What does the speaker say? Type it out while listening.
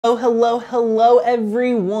Oh, hello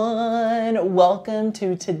everyone. Welcome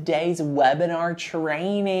to today's webinar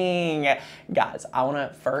training. Guys, I want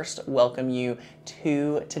to first welcome you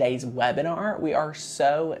to today's webinar. We are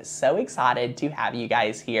so excited to have you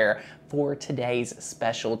guys here for today's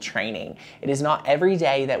special training. It is not every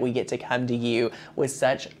day that we get to come to you with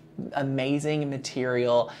such amazing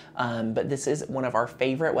material, but this is one of our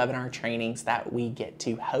favorite webinar trainings that we get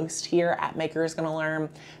to host here at Maker is Gonna Learn.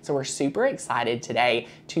 So we're super excited today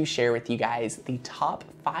to share with you guys the top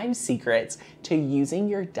 5 secrets to using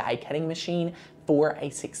your die cutting machine for a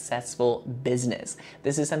successful business.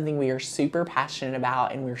 This is something we are super passionate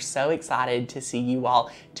about, and we're so excited to see you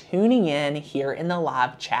all tuning in here in the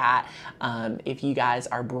live chat. If you guys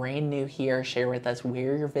are brand new here, share with us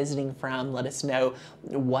where you're visiting from. Let us know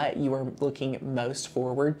what you are looking most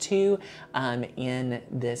forward to in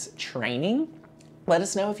this training. Let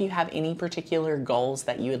us know if you have any particular goals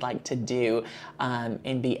that you would like to do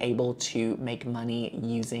and be able to make money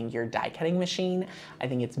using your die cutting machine. I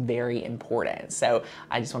think it's very important. So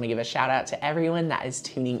I just want to give a shout out to everyone that is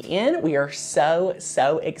tuning in. We are so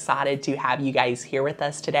excited to have you guys here with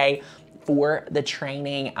us today for the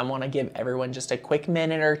training. I want to give everyone just a quick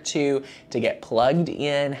minute or two to get plugged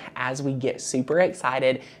in as we get super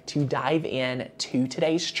excited to dive in to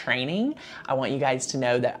today's training. I want you guys to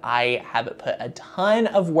know that I have put a ton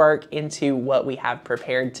of work into what we have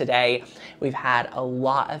prepared today. We've had a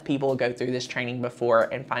lot of people go through this training before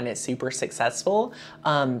and find it super successful.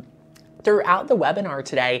 Throughout the webinar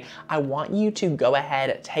today, I want you to go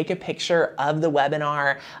ahead, take a picture of the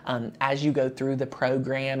webinar as you go through the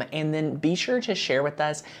program, and then be sure to share with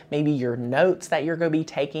us maybe your notes that you're going to be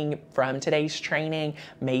taking from today's training,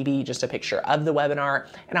 maybe just a picture of the webinar.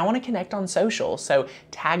 And I want to connect on social. So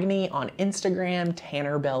tag me on Instagram,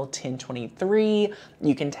 TannerBell1023.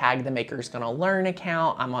 You can tag the Maker's Gonna Learn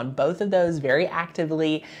account. I'm on both of those very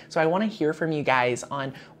actively. So I want to hear from you guys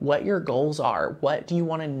on what your goals are. What do you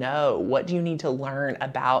want to know? What do you need to learn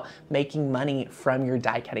about making money from your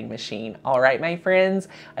die cutting machine? All right, my friends,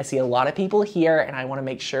 I see a lot of people here, and I want to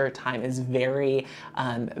make sure time is very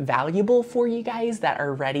valuable for you guys that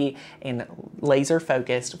are ready and laser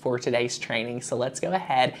focused for today's training. So let's go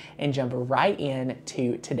ahead and jump right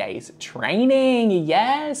into today's training.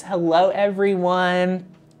 Yes, hello everyone.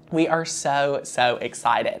 We are so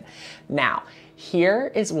excited. Now,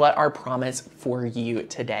 here is what our promise for you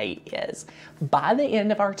today is. By the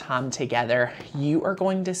end of our time together, you are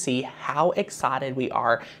going to see how excited we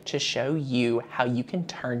are to show you how you can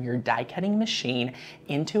turn your die cutting machine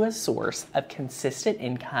into a source of consistent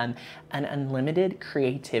income and unlimited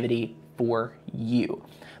creativity for you.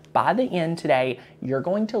 By the end today, you're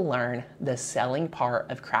going to learn the selling part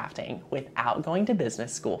of crafting without going to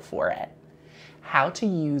business school for it. How to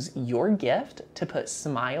use your gift to put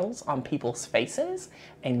smiles on people's faces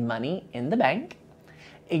and money in the bank.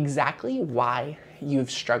 Exactly why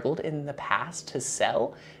you've struggled in the past to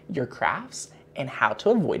sell your crafts and how to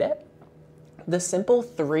avoid it. The simple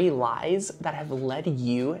 3 lies that have led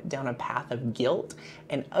you down a path of guilt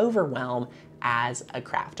and overwhelm as a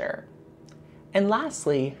crafter. And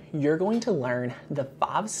lastly, you're going to learn the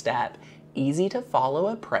 5-step easy to follow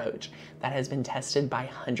approach that has been tested by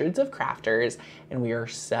hundreds of crafters, and we are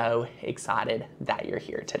so excited that you're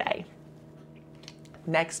here today.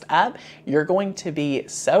 Next up, you're going to be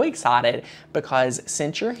so excited because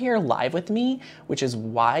since you're here live with me, which is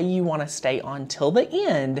why you want to stay on till the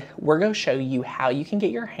end, we're going to show you how you can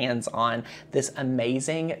get your hands on this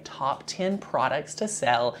amazing top 10 products to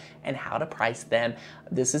sell and how to price them.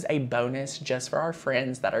 This is a bonus just for our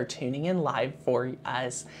friends that are tuning in live for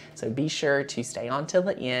us. So be sure to stay on till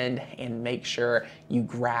the end and make sure you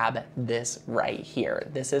grab this right here.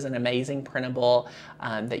 This is an amazing printable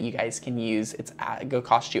that you guys can use. It's going to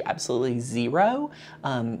cost you absolutely $0.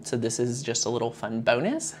 So this is just a little fun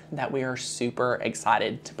bonus that we are super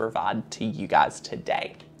excited to provide to you guys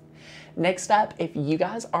today. Next up, if you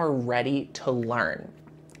guys are ready to learn,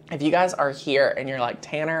 if you guys are here and you're like,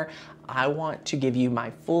 Tanner, I want to give you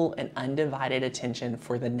my full and undivided attention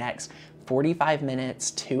for the next 45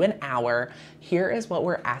 minutes to an hour, here is what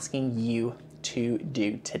we're asking you to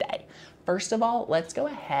do today. First of all, let's go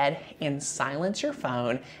ahead and silence your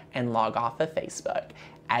phone and log off of Facebook.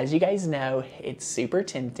 As you guys know, it's super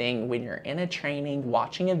tempting when you're in a training,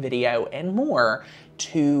 watching a video and more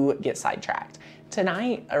to get sidetracked.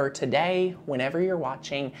 Tonight or today, whenever you're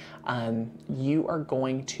watching, you are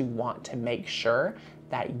going to want to make sure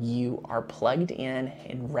that you are plugged in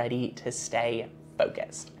and ready to stay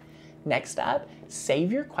focused. Next up,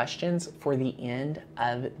 save your questions for the end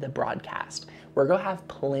of the broadcast. We're going to have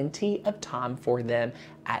plenty of time for them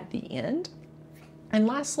at the end. And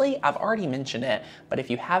lastly, I've already mentioned it, but if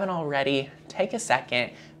you haven't already, take a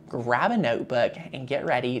second, grab a notebook and get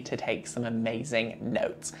ready to take some amazing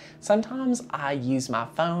notes. Sometimes I use my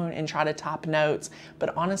phone and try to top notes,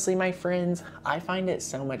 but honestly, my friends, I find it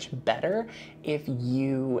so much better if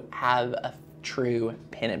you have a true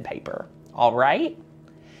pen and paper. All right?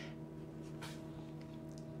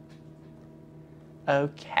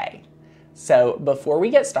 Okay. So before we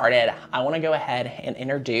get started, I want to go ahead and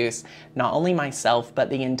introduce not only myself, but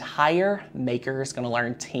the entire Makers Gonna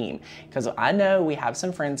Learn team, because I know we have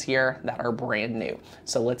some friends here that are brand new.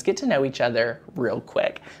 So let's get to know each other real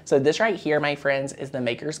quick. So this right here, my friends, is the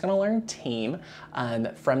Makers Gonna Learn team.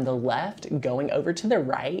 From the left going over to the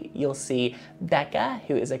right, you'll see Becca,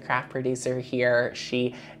 who is a craft producer here.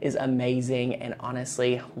 She is amazing and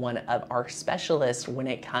honestly one of our specialists when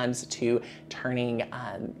it comes to turning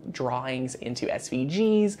drawings into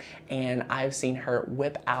SVGs, and I've seen her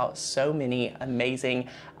whip out so many amazing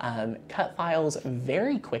cut files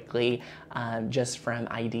very quickly just from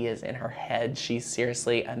ideas in her head. She's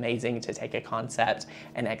seriously amazing to take a concept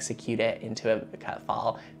and execute it into a cut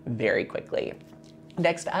file very quickly.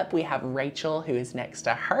 Next up, we have Rachel, who is next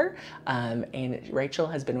to her, and Rachel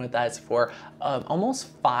has been with us for almost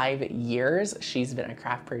 5 years. She's been a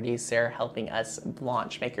craft producer helping us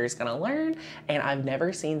launch Makers Gonna Learn, and I've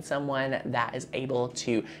never seen someone that is able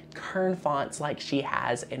to kern fonts like she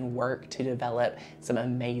has and work to develop some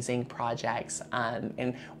amazing projects,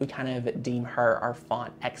 and we kind of deem her our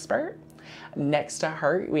font expert. Next to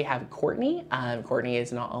her, we have Courtney. Courtney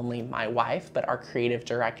is not only my wife, but our creative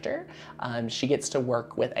director. She gets to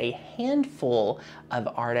work with a handful of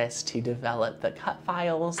artists to develop the cut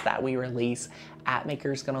files that we release at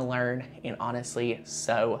Makers Gonna Learn, and honestly,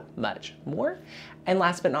 so much more. And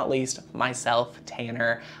last but not least, myself,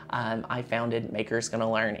 Tanner. I founded Makers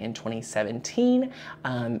Gonna Learn in 2017,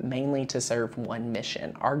 mainly to serve one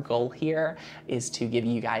mission. Our goal here is to give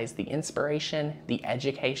you guys the inspiration, the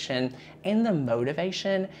education, and the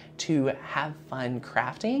motivation to have fun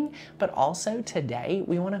crafting, but also today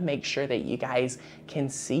we want to make sure that you guys can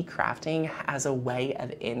see crafting as a way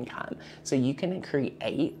of income. So you can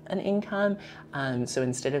create an income. So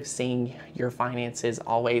instead of seeing your finances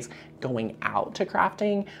always going out to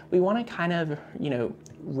crafting, we want to kind of,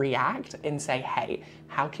 react and say, hey,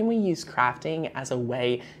 how can we use crafting as a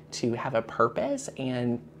way to have a purpose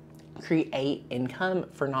and create income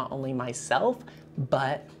for not only myself,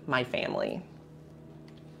 but my family?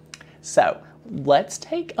 So let's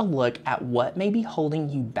take a look at what may be holding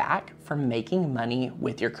you back from making money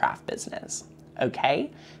with your craft business.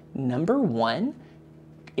 Okay, number one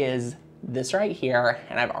is this right here,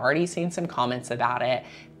 and I've already seen some comments about it,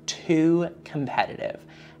 too competitive.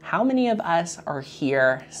 How many of us are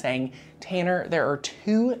here saying, Tanner, there are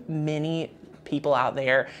too many people out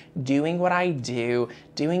there doing what I do,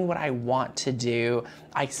 doing what I want to do.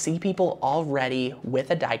 I see people already with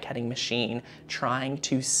a die cutting machine trying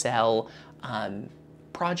to sell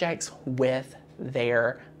projects with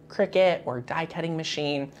their Cricut or die cutting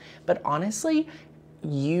machine. But honestly,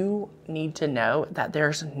 you need to know that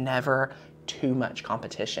there's never too much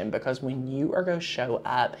competition, because when you are going to show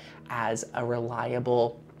up as a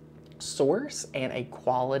reliable source and a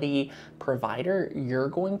quality provider, you're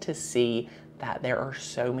going to see that there are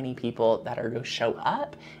so many people that are going to show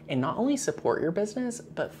up and not only support your business,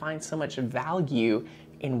 but find so much value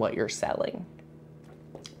in what you're selling.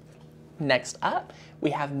 Next up, we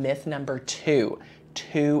have myth number 2.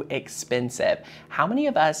 Too expensive. How many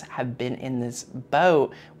of us have been in this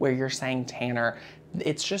boat where you're saying, Tanner,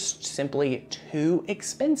 it's just simply too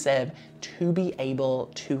expensive to be able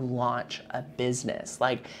to launch a business?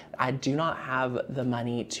 Like, I do not have the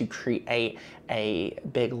money to create a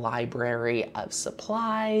big library of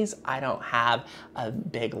supplies. I don't have a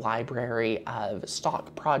big library of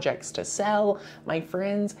stock projects to sell. My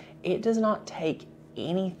friends, it does not take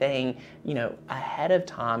anything, ahead of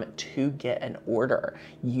time to get an order.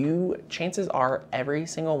 Chances are every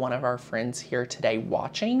single one of our friends here today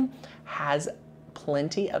watching has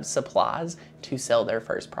plenty of supplies to sell their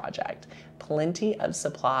first project, plenty of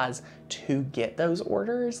supplies to get those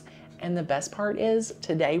orders. And the best part is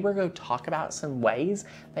today we're going to talk about some ways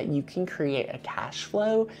that you can create a cash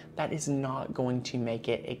flow that is not going to make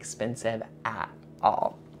it expensive at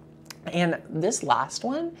all. And this last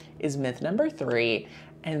one is myth number 3.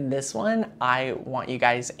 And this one, I want you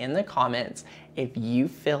guys in the comments, if you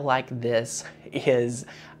feel like this is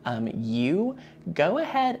you, go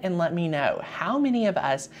ahead and let me know. How many of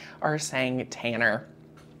us are saying, Tanner,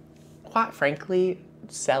 quite frankly,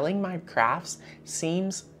 selling my crafts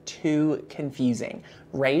seems too confusing.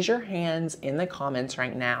 Raise your hands in the comments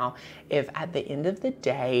right now if at the end of the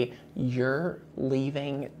day you're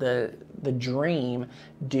leaving the dream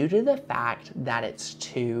due to the fact that it's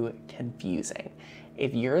too confusing.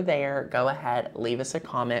 If you're there, go ahead, leave us a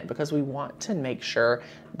comment, because we want to make sure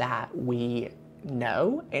that we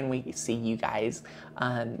know and we see you guys,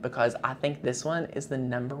 because I think this one is the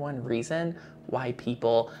 #1 reason why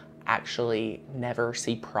people actually never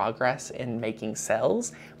see progress in making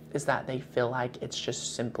sales, is that they feel like it's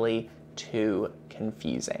just simply too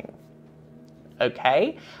confusing.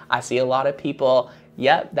 Okay, I see a lot of people,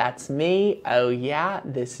 yep, that's me. Oh yeah,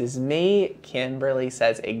 this is me. Kimberly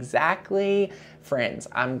says exactly. Friends,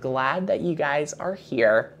 I'm glad that you guys are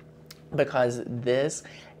here, because this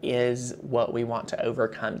is what we want to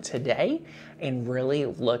overcome today, and really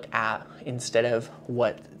look at, instead of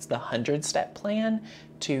what's the 100-step plan,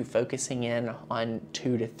 to focusing in on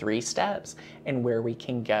 2 to 3 steps and where we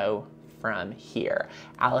can go from here.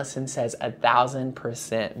 Allison says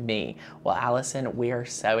 1000% me. Well, Allison, we are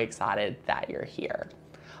so excited that you're here.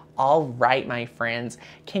 All right, my friends,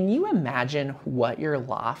 can you imagine what your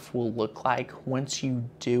life will look like once you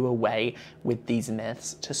do away with these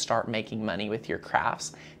myths to start making money with your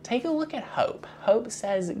crafts? Take a look at Hope. Hope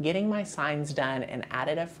says, getting my signs done and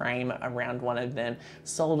added a frame around one of them,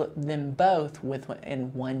 sold them both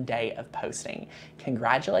within 1 day of posting.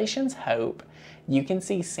 Congratulations, Hope. You can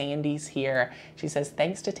see Sandy's here. She says,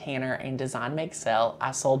 thanks to Tanner and Design Make Sell,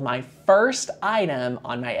 I sold my first item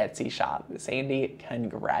on my Etsy shop. Sandy,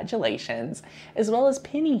 congratulations. As well as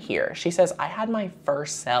Penny here. She says, I had my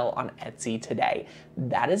first sell on Etsy today.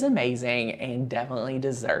 That is amazing and definitely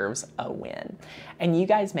deserves a win. And you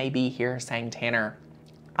guys may be here saying, Tanner,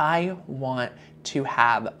 I want to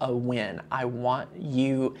have a win. I want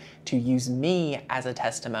you to use me as a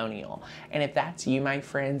testimonial. And if that's you, my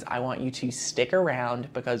friends, I want you to stick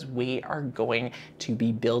around, because we are going to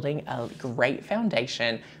be building a great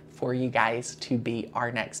foundation for you guys to be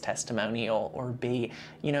our next testimonial, or be,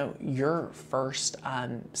 you know, your first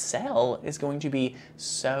sale is going to be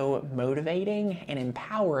so motivating and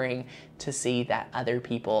empowering to see that other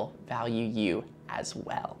people value you as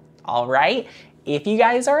well. All right. If you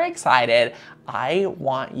guys are excited, I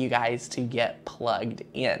want you guys to get plugged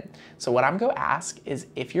in. So what I'm going to ask is,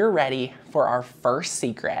 if you're ready for our first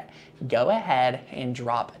secret, go ahead and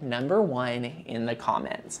drop #1 in the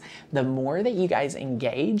comments. The more that you guys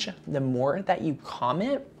engage, the more that you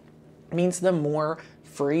comment, means the more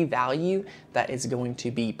free value that is going to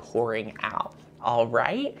be pouring out. All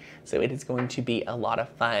right, so it is going to be a lot of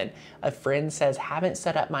fun. A friend says, haven't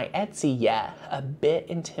set up my Etsy yet, a bit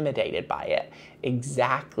intimidated by it.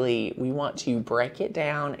 Exactly, we want to break it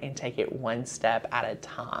down and take it 1 step at a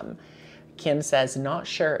time. Kim says, not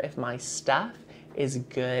sure if my stuff is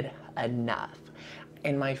good enough.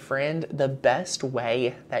 And my friend, the best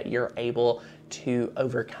way that you're able to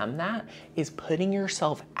overcome that is putting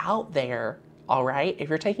yourself out there. All right, if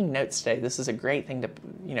you're taking notes today, this is a great thing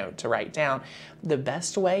to, to write down. The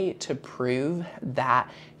best way to prove that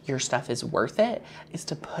your stuff is worth it is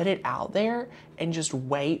to put it out there and just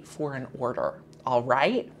wait for an order. All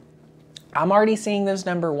right, I'm already seeing those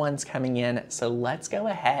 #1s coming in, so let's go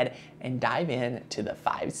ahead and dive into the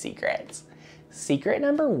 5 secrets. Secret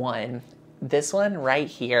 #1, this one right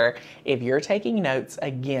here, if you're taking notes,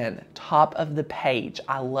 again, top of the page.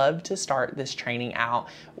 I love to start this training out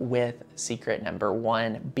with secret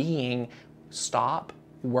 #1 being, stop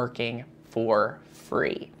working for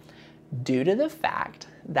free. Due to the fact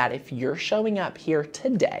that if you're showing up here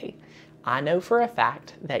today, I know for a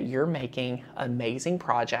fact that you're making amazing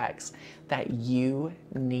projects that you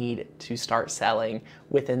need to start selling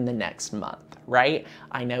within the next month, right?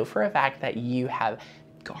 I know for a fact that you have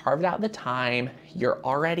carved out the time, you're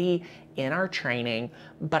already in our training,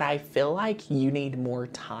 but I feel like you need more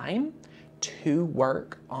time to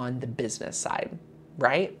work on the business side,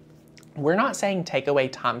 right? We're not saying take away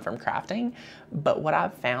time from crafting, but what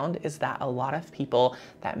I've found is that a lot of people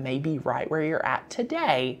that may be right where you're at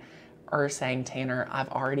today are saying, Tanner, I've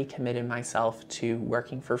already committed myself to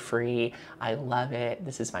working for free. I love it.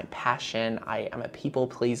 This is my passion. I am a people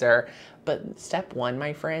pleaser. But step 1,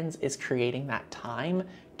 my friends, is creating that time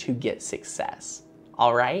to get success.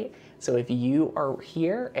 All right? So if you are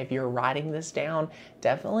here, if you're writing this down,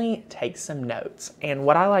 definitely take some notes. And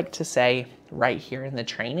what I like to say right here in the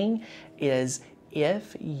training is,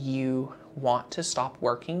 if you want to stop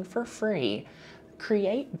working for free,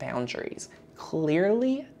 create boundaries.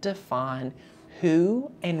 Clearly define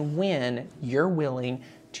who and when you're willing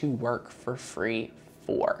to work for free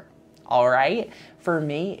for. all right? For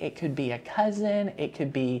me, it could be a cousin, it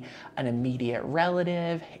could be an immediate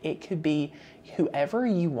relative, it could be whoever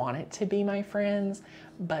you want it to be, my friends.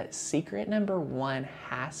 But secret number one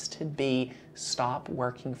has to be stop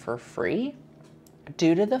working for free,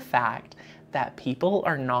 due to the fact that people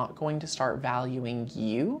are not going to start valuing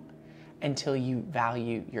you until you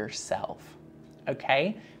value yourself,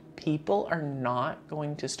 okay? People are not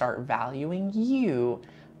going to start valuing you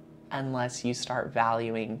unless you start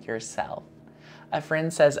valuing yourself. A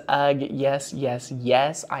friend says, ugh, yes, yes,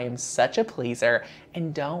 yes, I am such a pleaser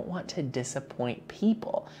and don't want to disappoint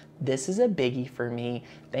people. This is a biggie for me.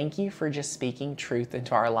 Thank you for just speaking truth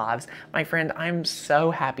into our lives. My friend, I'm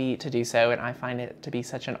so happy to do so, and I find it to be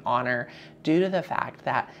such an honor due to the fact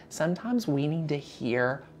that sometimes we need to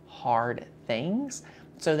hear hard things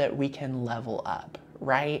so that we can level up,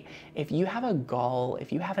 right? If you have a goal,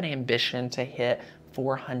 if you have an ambition to hit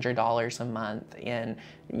 $400 a month in,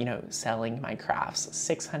 selling my crafts,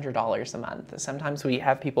 $600 a month. Sometimes we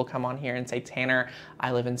have people come on here and say, Tanner,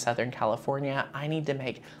 I live in Southern California. I need to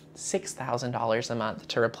make $6,000 a month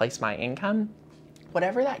to replace my income.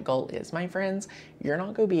 Whatever that goal is, my friends, you're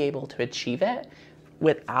not going to be able to achieve it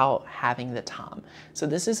without having the time. So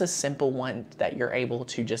this is a simple one that you're able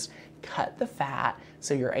to just cut the fat,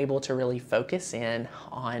 so you're able to really focus in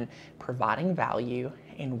on providing value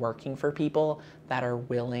and working for people that are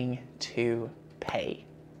willing to pay,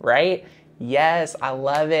 right? Yes, I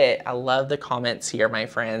love it. I love the comments here, my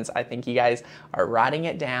friends. I think you guys are writing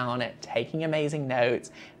it down, taking amazing notes,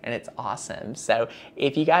 and it's awesome. So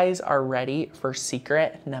if you guys are ready for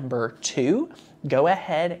secret number 2, go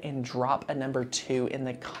ahead and drop a number 2 in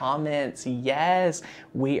the comments. Yes,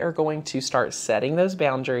 we are going to start setting those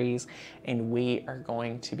boundaries and we are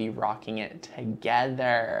going to be rocking it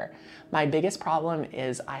together. My biggest problem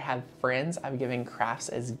is I have friends I've given crafts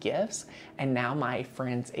as gifts, and now my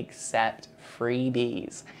friends accept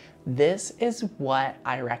freebies. This is what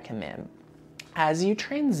I recommend. As you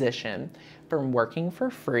transition from working for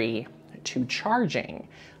free to charging,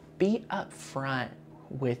 be upfront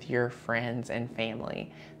with your friends and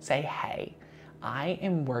family. Say, hey, I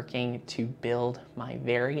am working to build my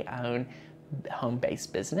very own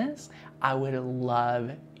home-based business. I would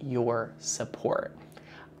love your support.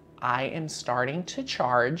 I am starting to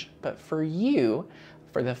charge, but for you,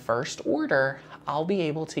 for the first order, I'll be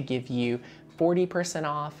able to give you 40%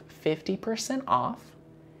 off, 50% off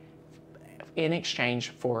in exchange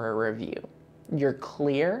for a review. You're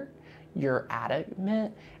clear, you're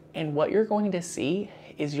adamant, and what you're going to see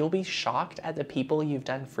is you'll be shocked at the people you've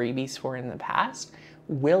done freebies for in the past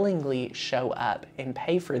willingly show up and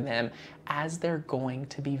pay for them, as they're going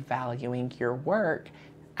to be valuing your work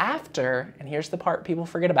after, and here's the part people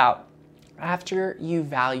forget about, after you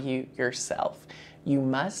value yourself. You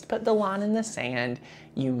must put the line in the sand.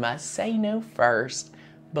 You must say no first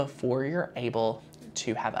before you're able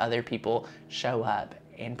to have other people show up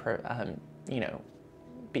and,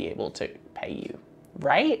 be able to pay you,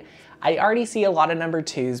 right? I already see a lot of number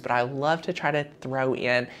 2s, but I love to try to throw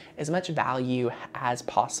in as much value as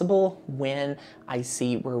possible when I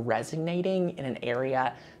see we're resonating in an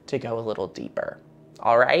area to go a little deeper.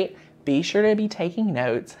 All right, be sure to be taking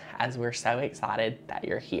notes, as we're so excited that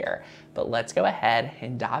you're here. But let's go ahead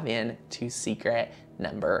and dive in to secret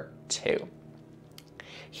number 2.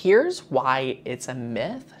 Here's why it's a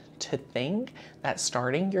myth to think that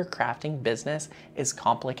starting your crafting business is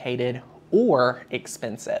complicated or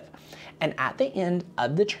expensive. And at the end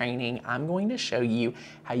of the training, I'm going to show you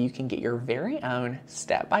how you can get your very own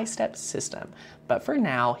step-by-step system. But for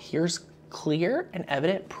now, here's clear and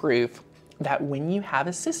evident proof that when you have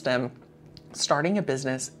a system, starting a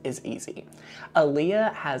business is easy.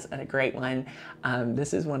 Aaliyah has a great one.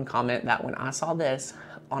 This is one comment that when I saw this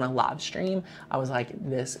on a live stream, I was like,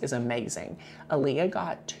 this is amazing. Aaliyah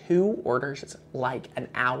got 2 orders like an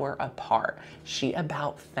hour apart. She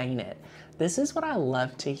about fainted. This is what I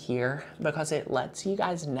love to hear, because it lets you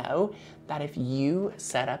guys know that if you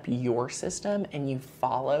set up your system and you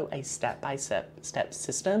follow a step-by-step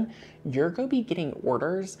system, you're going to be getting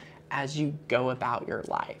orders as you go about your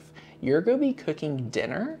life. You're going to be cooking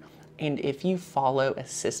dinner, and if you follow a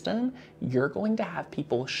system, you're going to have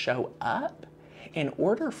people show up and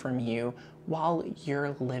order from you while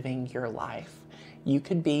you're living your life. You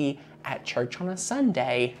could be at church on a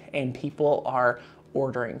Sunday and people are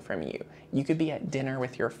ordering from you. You could be at dinner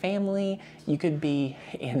with your family. You could be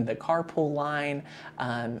in the carpool line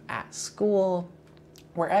at school.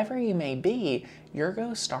 Wherever you may be, you're going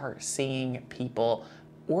to start seeing people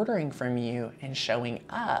ordering from you and showing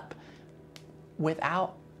up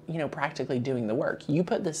without practically doing the work. You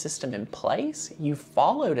put the system in place, you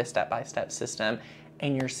followed a step-by-step system,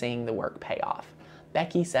 and you're seeing the work pay off.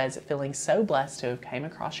 Becky says, feeling so blessed to have came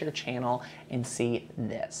across your channel and see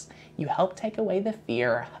this. You help take away the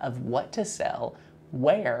fear of what to sell,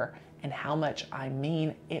 where, and how much. I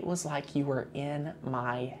mean, it was like you were in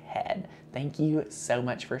my head. Thank you so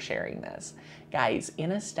much for sharing this. Guys,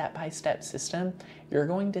 in a step-by-step system, you're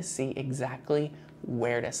going to see exactly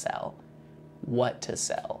where to sell, what to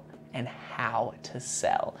sell, and how to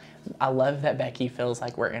sell. I love that Becky feels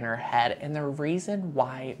like we're in her head. And the reason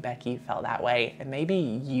why Becky felt that way, and maybe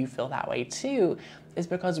you feel that way too, is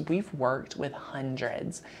because we've worked with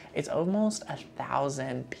hundreds. It's almost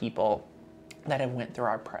 1,000 people that have went through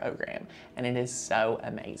our program, and it is so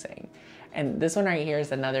amazing. And this one right here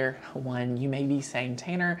is another one. You may be saying,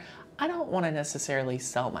 Tanner, I don't want to necessarily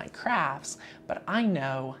sell my crafts, but I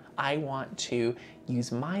know I want to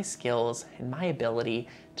use my skills and my ability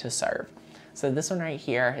to serve. So this one right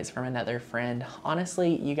here is from another friend.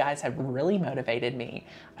 Honestly, you guys have really motivated me.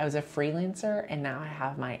 I was a freelancer and now I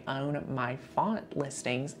have my font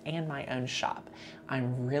listings and my own shop.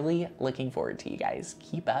 I'm really looking forward to you guys.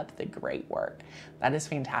 Keep up the great work. That is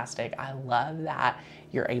fantastic. I love that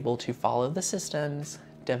you're able to follow the systems,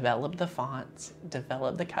 develop the fonts,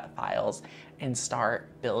 develop the cut files, and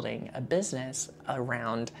start building a business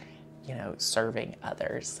around, you know, serving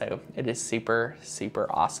others. So it is super, super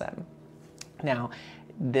awesome. Now,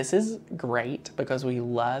 this is great because we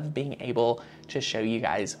love being able to show you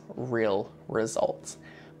guys real results.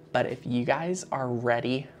 But if you guys are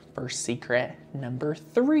ready for secret number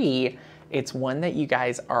 3, it's one that you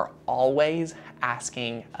guys are always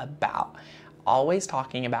asking about, always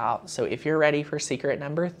talking about. So if you're ready for secret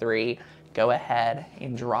number 3, go ahead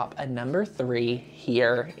and drop a number 3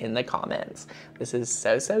 here in the comments. This is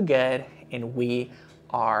so, so good, and we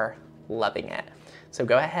are loving it. So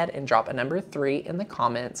go ahead and drop a number 3 in the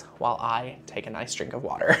comments while I take a nice drink of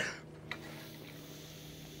water.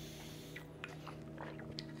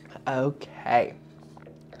 Okay,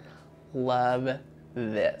 love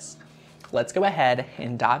this. Let's go ahead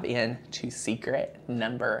and dive into secret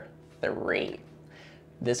number 3.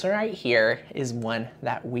 This one right here is one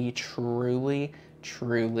that we truly,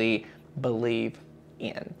 truly believe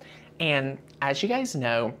in. And as you guys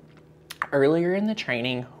know, earlier in the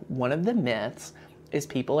training, one of the myths is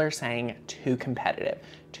people are saying too competitive,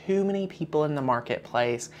 too many people in the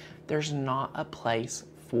marketplace, there's not a place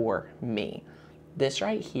for me. This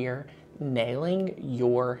right here, nailing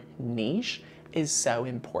your niche, is so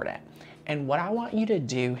important. And what I want you to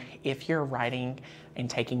do if you're writing and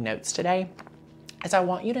taking notes today is I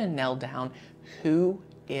want you to nail down who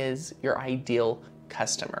is your ideal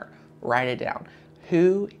customer. Write it down.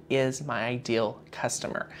 Who is my ideal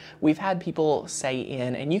customer? We've had people say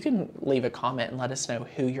in, and you can leave a comment and let us know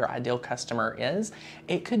who your ideal customer is.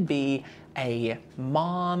 It could be a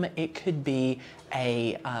mom, it could be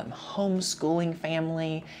a homeschooling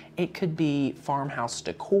family, it could be farmhouse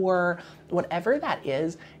decor, whatever that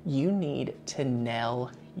is, you need to nail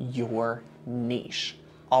your niche,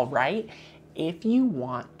 all right? If you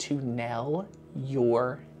want to nail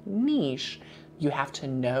your niche, you have to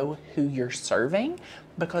know who you're serving,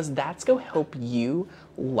 because that's going to help you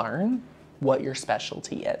learn what your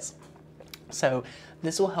specialty is. So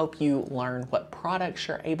this will help you learn what products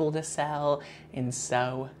you're able to sell and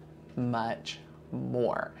so much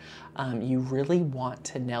more. You really want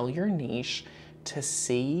to nail your niche to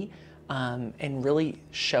see and really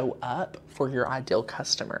show up for your ideal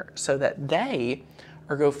customer so that they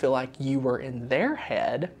are going to feel like you were in their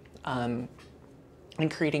head and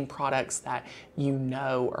creating products that you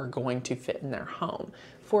know are going to fit in their home.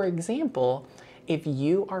 For example, if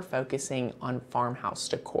you are focusing on farmhouse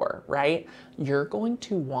decor, right, you're going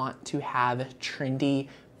to want to have trendy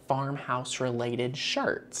farmhouse related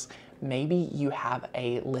shirts. Maybe you have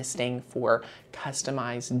a listing for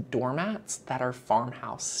customized doormats that are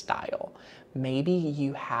farmhouse style. Maybe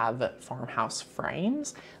you have farmhouse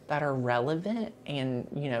frames that are relevant and,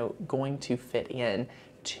 you know, going to fit in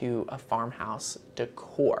to a farmhouse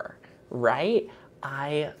decor, right?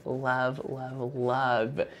 I love, love,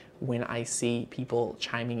 love when I see people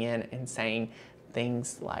chiming in and saying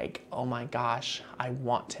things like, oh my gosh, I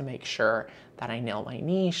want to make sure that I nail my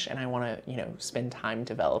niche and I want to, you know, spend time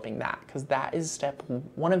developing that, because that is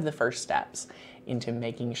one of the first steps into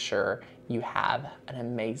making sure you have an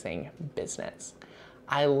amazing business.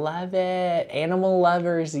 I love it. Animal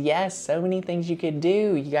lovers, yes, so many things you could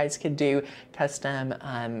do. You guys could do custom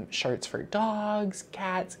shirts for dogs,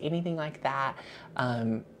 cats, anything like that.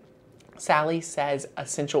 Sally says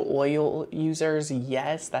essential oil users,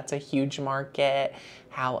 yes, that's a huge market.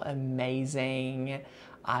 How amazing.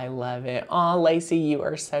 I love it. Aw, Lacey, you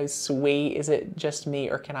are so sweet. Is it just me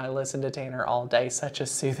or can I listen to Tanner all day? Such a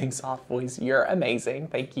soothing, soft voice. You're amazing.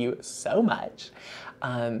 Thank you so much.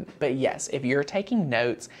 But yes, if you're taking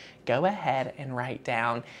notes, go ahead and write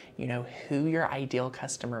down, who your ideal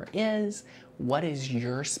customer is, what is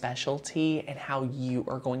your specialty, and how you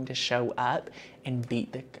are going to show up and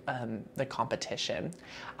beat the competition.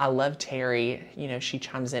 I love Terry, she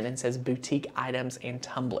chimes in and says boutique items and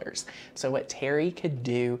tumblers. So what Terry could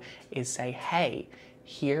do is say, hey,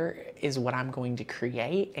 here is what I'm going to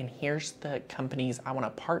create, and here's the companies I want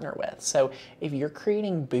to partner with. So if you're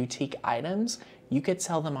creating boutique items, you could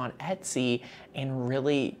sell them on Etsy and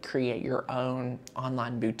really create your own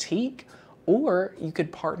online boutique, or you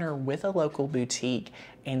could partner with a local boutique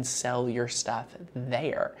and sell your stuff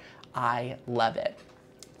there. I love it.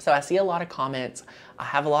 So I see a lot of comments. I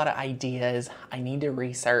have a lot of ideas. I need to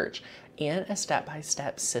research in a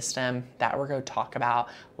step-by-step system that we're going to talk about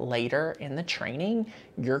later in the training.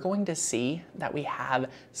 You're going to see that we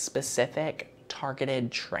have specific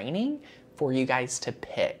targeted training for you guys to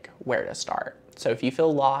pick where to start. So if you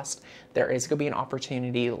feel lost, there is going to be an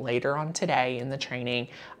opportunity later on today in the training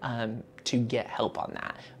to get help on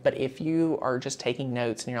that. But if you are just taking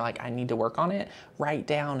notes and you're like, I need to work on it, write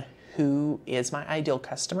down who is my ideal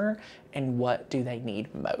customer and what do they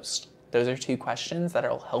need most. Those are 2 questions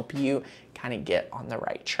that'll help you kind of get on the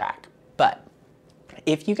right track. But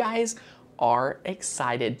if you guys are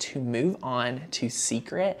excited to move on to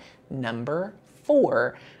secret number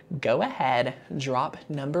 4, go ahead, drop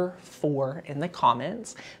number 4 in the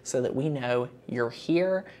comments so that we know you're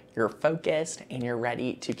here, you're focused, and you're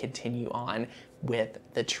ready to continue on with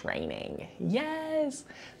the training. Yes!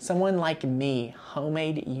 Someone like me,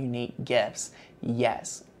 homemade unique gifts.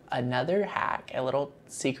 Yes. Another hack, a little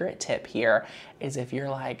secret tip here is if you're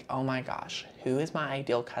like, oh my gosh, who is my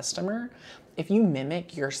ideal customer? If you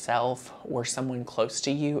mimic yourself or someone close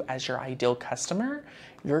to you as your ideal customer,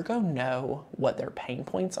 you're going to know what their pain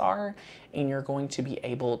points are and you're going to be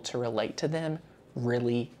able to relate to them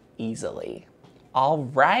really easily. All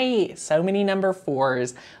right, so many number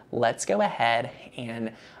 4s. Let's go ahead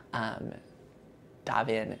and dive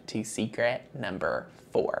into secret number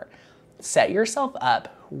 4. Set yourself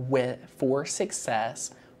up for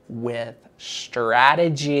success with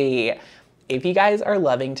strategy. If you guys are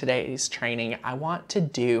loving today's training, I want to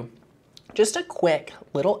do just a quick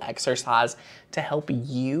little exercise to help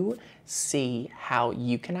you see how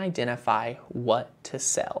you can identify what to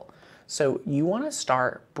sell. So you want to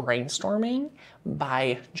start brainstorming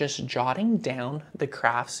by just jotting down the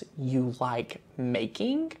crafts you like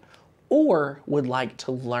making or would like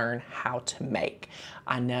to learn how to make.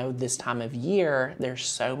 I know this time of year, there's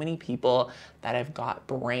so many people that have got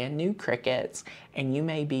brand new Cricuts, and you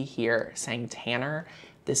may be here saying, Tanner,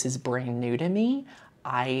 this is brand new to me.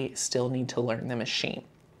 I still need to learn the machine.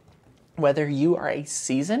 Whether you are a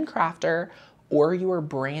seasoned crafter or you are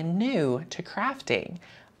brand new to crafting,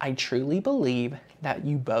 I truly believe that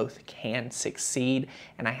you both can succeed,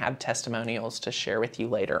 and I have testimonials to share with you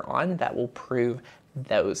later on that will prove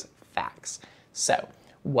those facts. So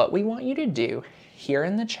what we want you to do here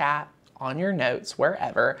in the chat, on your notes,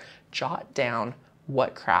 wherever, jot down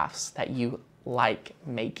what crafts that you like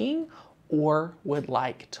making or would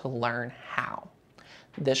like to learn how.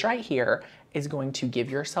 This right here is going to give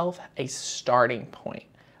yourself a starting point,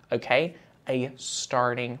 okay? A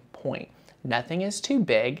starting point. Nothing is too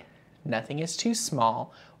big, nothing is too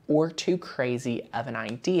small or too crazy of an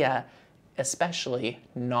idea, especially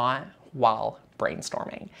not while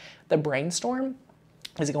brainstorming. The brainstorm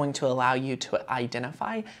is going to allow you to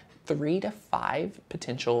identify 3 to 5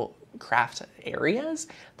 potential craft areas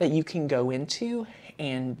that you can go into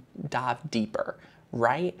and dive deeper,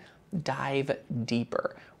 right? Dive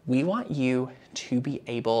deeper. We want you to be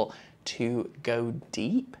able to go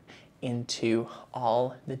deep into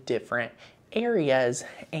all the different areas.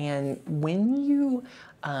 And when you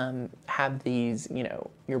have these,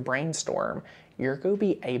 your brainstorm, you're going to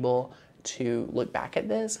be able to look back at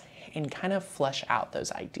this and kind of flesh out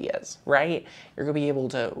those ideas, right? You're going to be able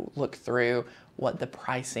to look through what the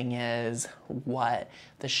pricing is, what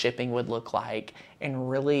the shipping would look like, and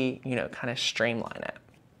really, kind of streamline it.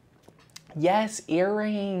 Yes,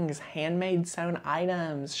 earrings, handmade sewn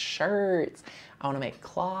items, shirts. I want to make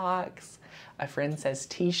clocks. A friend says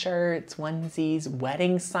t-shirts, onesies,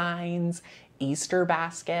 wedding signs, Easter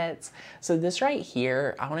baskets. So this right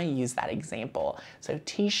here, I want to use that example. So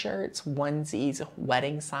t-shirts, onesies,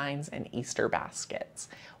 wedding signs, and Easter baskets.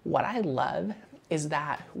 What I love is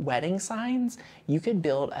that wedding signs, you could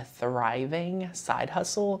build a thriving side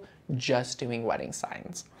hustle just doing wedding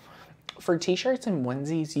signs. For t-shirts and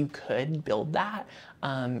onesies, you could build that,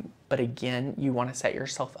 but again, you want to set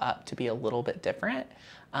yourself up to be a little bit different.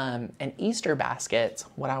 And Easter baskets,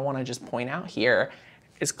 what I want to just point out here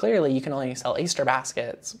is clearly you can only sell Easter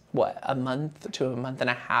baskets, what, a month to a month and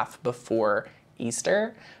a half before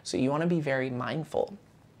Easter. So you want to be very mindful.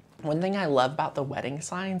 One thing I love about the wedding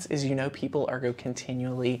signs is, people are going to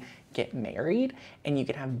continually get married, and you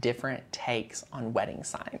can have different takes on wedding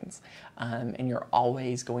signs. And you're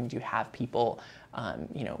always going to have people,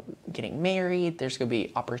 getting married. There's going to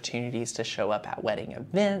be opportunities to show up at wedding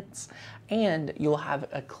events, and you'll have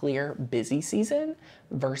a clear busy season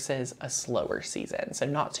versus a slower season. So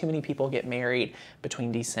not too many people get married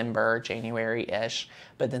between December, January-ish,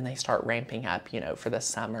 but then they start ramping up, for the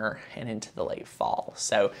summer and into the late fall.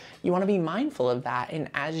 So you want to be mindful of that. And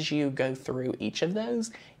as you go through each of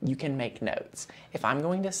those, you can make notes. If I'm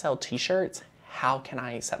going to sell t-shirts, how can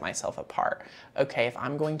I set myself apart? Okay, if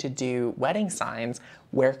I'm going to do wedding signs,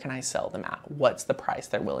 where can I sell them at? What's the price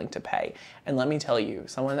they're willing to pay? And let me tell you,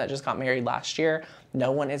 someone that just got married last year,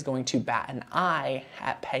 no one is going to bat an eye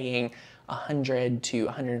at paying $100 to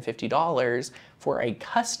 $150 for a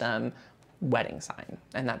custom wedding sign.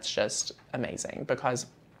 And that's just amazing, because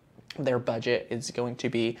their budget is going to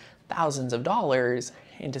be thousands of dollars,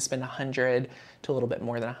 and to spend $100 to a little bit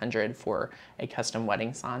more than $100 for a custom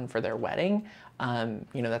wedding sign for their wedding,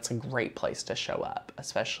 that's a great place to show up,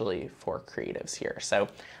 especially for creatives here. So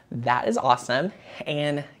that is awesome.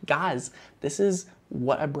 And guys, this is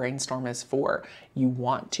what a brainstorm is for. You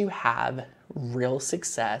want to have real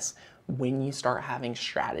success when you start having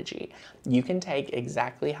strategy. You can take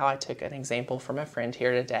exactly how I took an example from a friend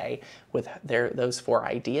here today with those 4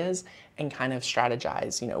 ideas and kind of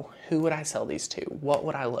strategize, who would I sell these to? What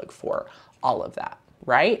would I look for? All of that,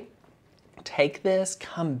 right? Take this,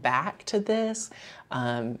 come back to this,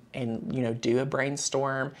 and do a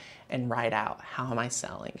brainstorm and write out, how am I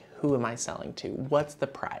selling? Who am I selling to? What's the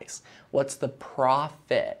price? What's the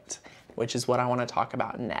profit? Which is what I want to talk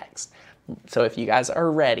about next. So if you guys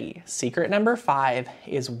are ready, secret number 5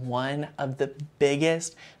 is one of the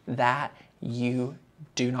biggest that you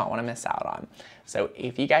do not want to miss out on. So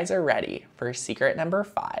if you guys are ready for secret number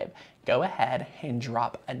 5, go ahead and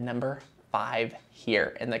drop a number 5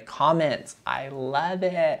 here in the comments. I love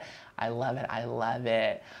it. I love it. I love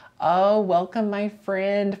it. Oh, welcome my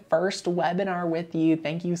friend. First webinar with you.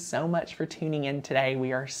 Thank you so much for tuning in today.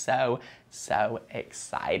 We are so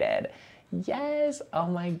excited. Yes, oh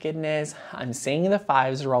my goodness. I'm seeing the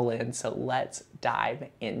 5s roll in, so let's dive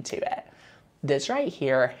into it. This right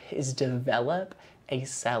here is develop a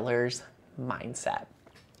seller's mindset.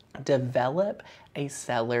 Develop a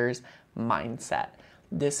seller's mindset.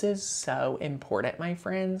 This is so important, my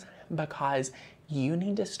friends, because you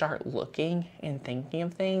need to start looking and thinking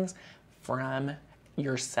of things from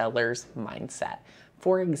your seller's mindset.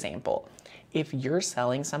 For example, if you're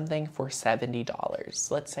selling something for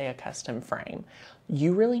 $70, let's say a custom frame,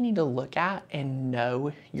 you really need to look at and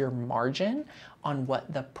know your margin on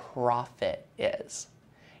what the profit is.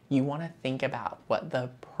 You want to think about what the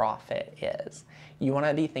profit is. You want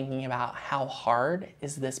to be thinking about how hard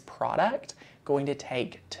is this product going to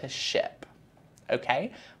take to ship,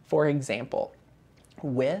 okay? For example,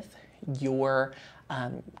 with your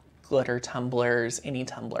glitter tumblers, any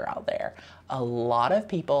tumbler out there, a lot of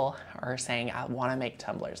people are saying, I want to make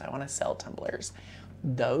tumblers, I want to sell tumblers.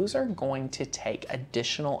 Those are going to take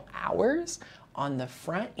additional hours on the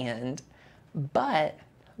front end, but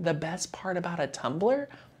the best part about a tumbler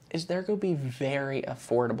is they're going to be very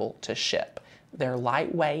affordable to ship. They're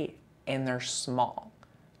lightweight and they're small,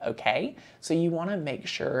 okay? So you want to make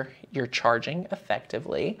sure you're charging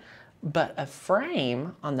effectively, but a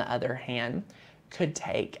frame, on the other hand, could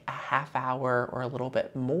take a half hour or a little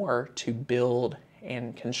bit more to build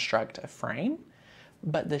and construct a frame,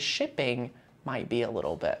 but the shipping might be a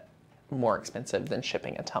little bit more expensive than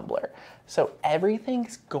shipping a tumbler. So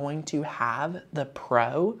everything's going to have the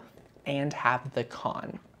pro and have the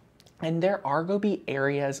con. And there are going to be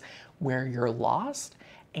areas where you're lost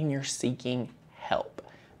and you're seeking help.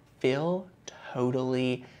 Feel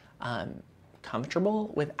totally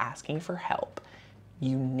comfortable with asking for help.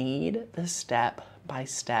 You need the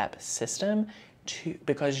step-by-step system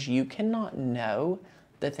because you cannot know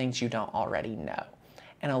the things you don't already know.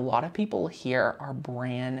 And a lot of people here are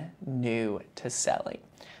brand new to selling.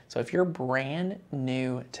 So if you're brand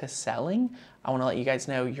new to selling, I want to let you guys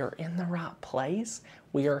know you're in the right place.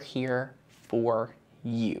 We are here for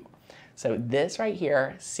you. So this right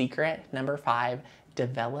here, secret number 5,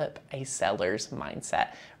 develop a seller's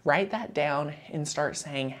mindset. Write that down and start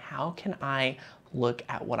saying, how can I look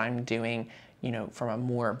at what I'm doing, from a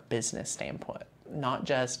more business standpoint? not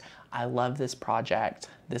just, I love this project,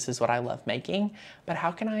 this is what I love making, but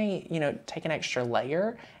how can I, take an extra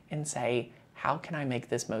layer and say, how can I make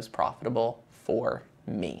this most profitable for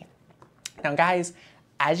me? Now guys,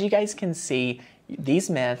 as you guys can see, these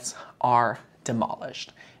myths are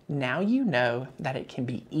demolished. Now you know that it can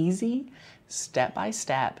be easy,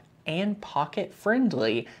 step-by-step, and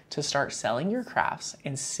pocket-friendly to start selling your crafts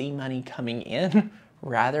and see money coming in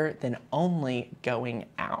rather than only going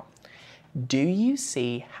out. Do you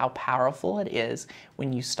see how powerful it is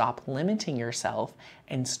when you stop limiting yourself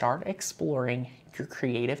and start exploring your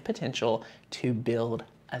creative potential to build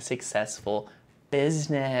a successful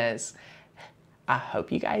business? I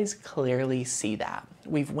hope you guys clearly see that.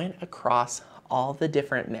 We've went across all the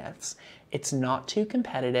different myths. It's not too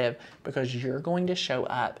competitive because you're going to show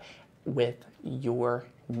up with your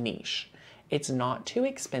niche. It's not too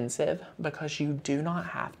expensive because you do not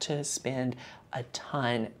have to spend a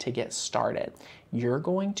ton to get started. You're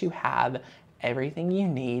going to have everything you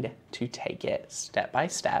need to take it step by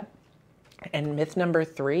step. And myth number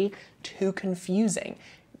 3, too confusing.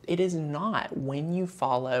 It is not when you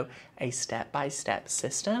follow a step-by-step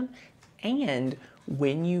system and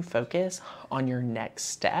when you focus on your next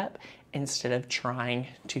step instead of trying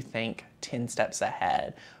to think 10 steps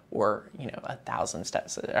ahead or 1,000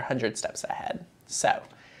 steps or 100 steps ahead. So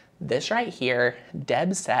this right here,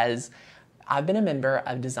 Deb says, I've been a member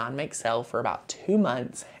of Design Make Sell for about 2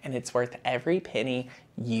 months and it's worth every penny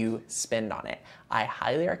you spend on it. I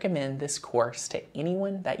highly recommend this course to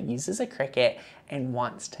anyone that uses a Cricut and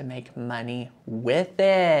wants to make money with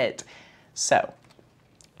it. So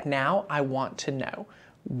now I want to know,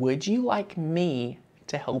 would you like me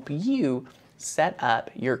to help you set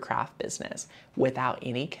up your craft business without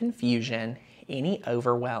any confusion, any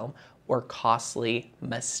overwhelm, or costly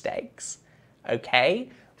mistakes? Okay?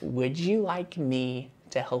 Would you like me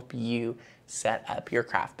to help you set up your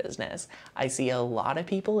craft business? I see a lot of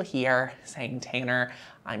people here saying, Tanner,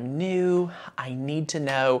 I'm new. I need to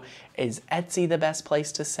know, is Etsy the best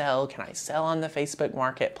place to sell? Can I sell on the Facebook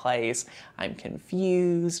Marketplace? I'm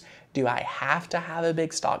confused. Do I have to have a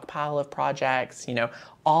big stockpile of projects?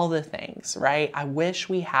 All the things, right? I wish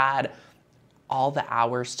we had all the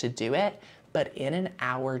hours to do it, but in an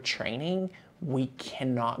hour training, we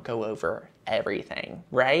cannot go over everything,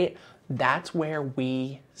 right? That's where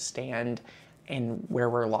we stand and where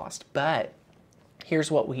we're lost. But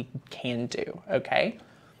here's what we can do, okay?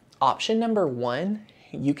 Option number 1,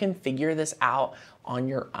 you can figure this out on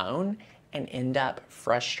your own and end up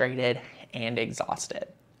frustrated and exhausted,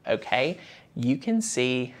 okay? You can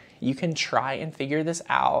try and figure this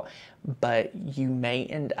out, but you may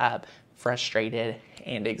end up frustrated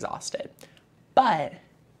and exhausted. But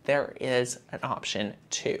there is an option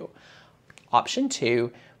 2. Option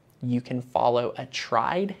 2, you can follow a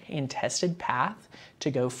tried and tested path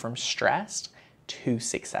to go from stressed to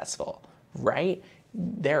successful, right?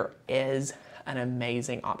 There is an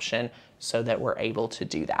amazing option so that we're able to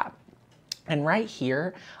do that. And right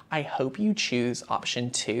here, I hope you choose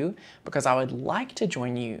option 2 because I would like to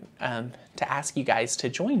join you, to ask you guys to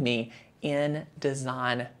join me in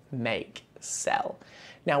Design Make Sell.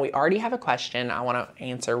 Now we already have a question I want to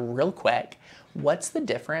answer real quick. What's the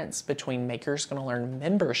difference between Makers Gonna Learn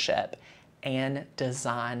membership and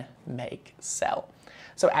Design Make Sell?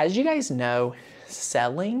 So as you guys know,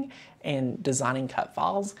 selling and designing cut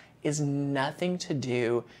files is nothing to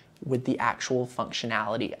do with the actual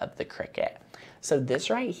functionality of the Cricut. So this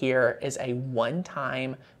right here is a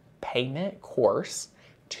one-time payment course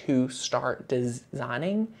to start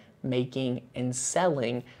designing, making, and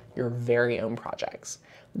selling your very own projects.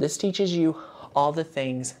 This teaches you all the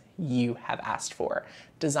things you have asked for.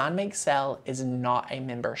 Design Make Sell is not a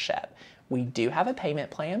membership. We do have a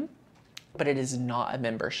payment plan, but it is not a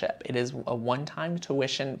membership. It is a one-time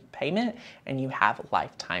tuition payment and you have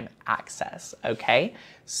lifetime access, okay?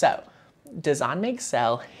 So Design Make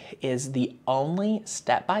Sell is the only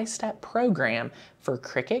step-by-step program for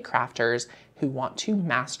Cricut crafters who want to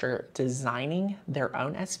master designing their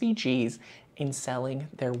own SVGs and selling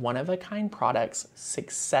their one-of-a-kind products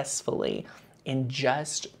successfully in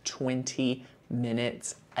just 20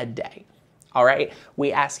 minutes a day. All right,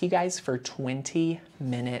 we ask you guys for 20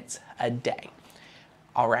 minutes a day.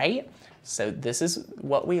 All right, so this is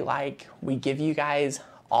what we like. We give you guys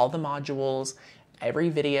all the modules, every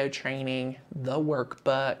video training, the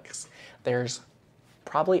workbooks. There's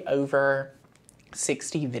probably over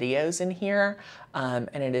 60 videos in here, and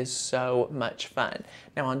it is so much fun.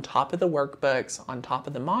 Now, on top of the workbooks, on top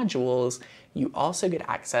of the modules, you also get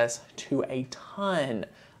access to a ton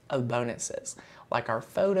of bonuses, like our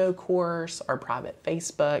photo course, our private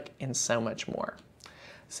Facebook, and so much more.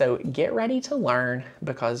 So get ready to learn,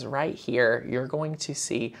 because right here, you're going to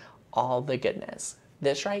see all the goodness.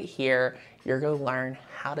 This right here, you're going to learn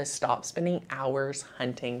how to stop spending hours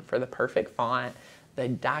hunting for the perfect font, the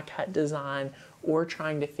die cut design, or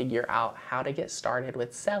trying to figure out how to get started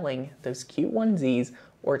with selling those cute onesies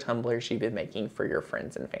or tumblers you've been making for your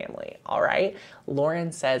friends and family. All right.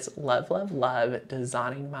 Lauren says, love, love, love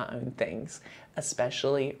designing my own things,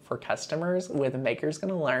 especially for customers with Makers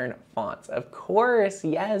Gonna Learn fonts. Of course.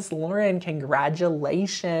 Yes, Lauren,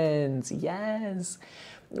 congratulations. Yes.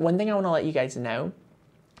 One thing I want to let you guys know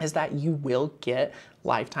is that you will get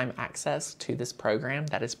lifetime access to this program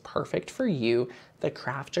that is perfect for you, the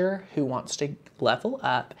crafter who wants to level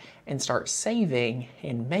up and start saving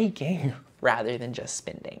and making rather than just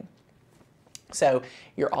spending. So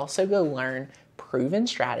you're also going to learn proven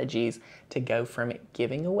strategies to go from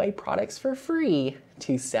giving away products for free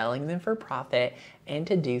to selling them for profit, and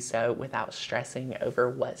to do so without stressing over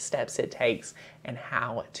what steps it takes and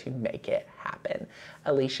how to make it happen.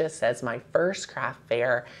 Alicia says, my first craft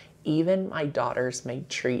fair, even my daughters made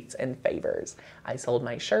treats and favors. I sold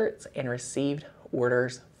my shirts and received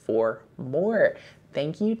orders for more.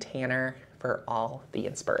 Thank you, Tanner, for all the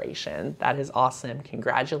inspiration. That is awesome.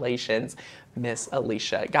 Congratulations, Miss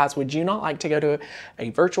Alicia. Guys, would you not like to go to a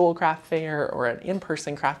virtual craft fair or an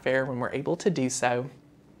in-person craft fair when we're able to do so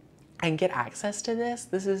and get access to this?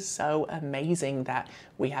 This is so amazing that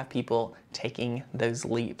we have people taking those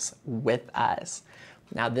leaps with us.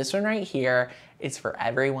 Now, this one right here is for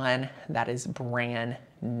everyone that is brand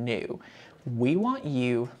new. We want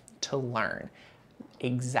you to learn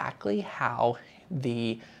exactly how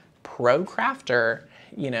the pro crafter,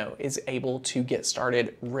 is able to get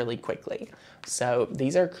started really quickly. So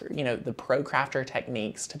these are, the pro crafter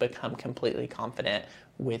techniques to become completely confident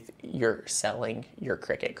with your selling your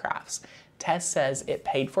Cricut crafts. Tess says, it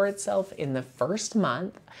paid for itself in the first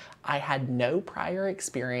month. I had no prior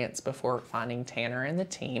experience before finding Tanner and the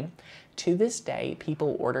team. To this day,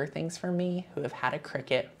 people order things from me who have had a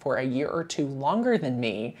Cricut for a year or two longer than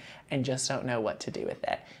me and just don't know what to do with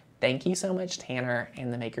it. Thank you so much, Tanner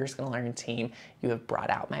and the Makers Gonna Learn team. You have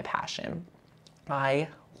brought out my passion. I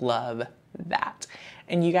love that.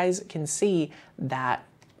 And you guys can see that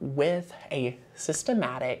with a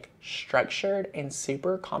systematic, structured, and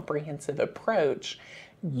super comprehensive approach,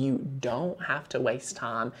 you don't have to waste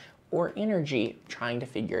time or energy trying to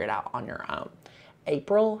figure it out on your own.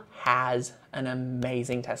 April has an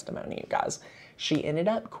amazing testimony, you guys. She ended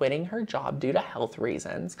up quitting her job due to health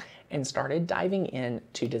reasons and started diving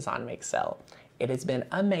into Design Make Sell. It has been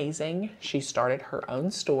amazing. She started her own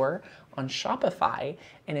store on Shopify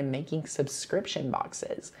and is making subscription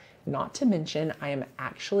boxes. Not to mention, I am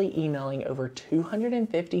actually emailing over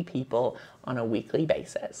 250 people on a weekly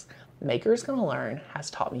basis. Makers Gonna Learn has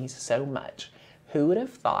taught me so much. Who would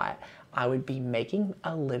have thought I would be making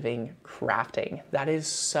a living crafting? That is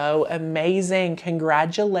so amazing.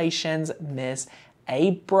 Congratulations, Miss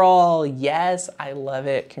April. Yes, I love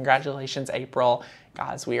it. Congratulations, April.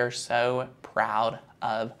 Guys, we are so proud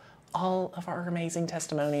of all of our amazing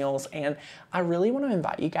testimonials, and I really want to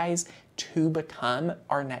invite you guys to become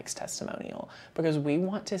our next testimonial, because we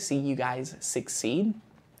want to see you guys succeed,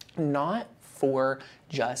 not for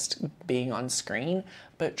just being on screen,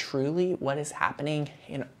 but truly what is happening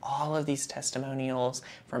in all of these testimonials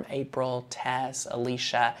from April, Tess,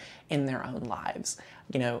 Alicia, in their own lives.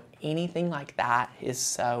 Anything like that is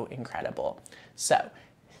so incredible. So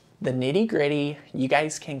the nitty gritty, you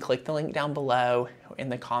guys can click the link down below in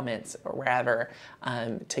the comments or wherever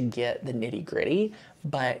to get the nitty gritty.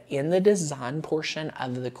 But in the design portion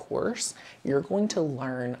of the course, you're going to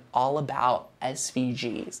learn all about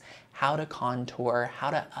SVGs, how to contour, how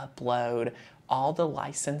to upload, all the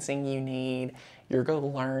licensing you need. You're going to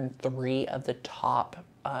learn 3 of the top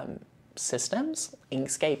systems: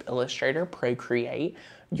 Inkscape, Illustrator, Procreate.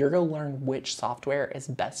 You're going to learn which software is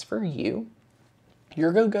best for you.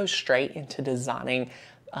 You're going to go straight into designing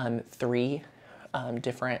 3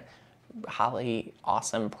 different highly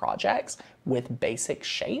awesome projects with basic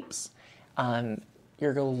shapes.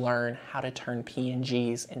 You're going to learn how to turn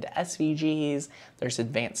PNGs into SVGs. There's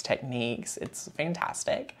advanced techniques. It's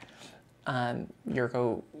fantastic. You're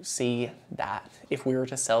going to see that if we were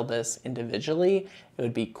to sell this individually, it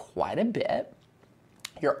would be quite a bit.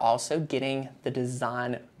 You're also getting the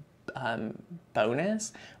design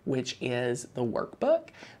bonus, which is the workbook.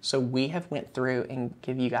 So we have went through and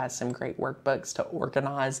give you guys some great workbooks to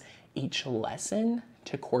organize each lesson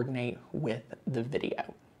to coordinate with the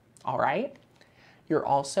video. All right. You're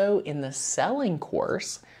also in the selling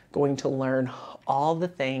course going to learn all the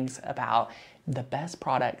things about the best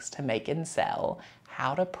products to make and sell,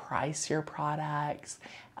 how to price your products,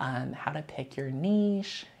 how to pick your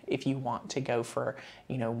niche, if you want to go for,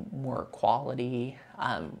 more quality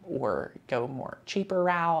or go more cheaper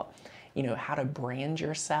route, how to brand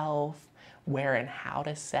yourself, where and how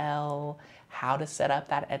to sell, how to set up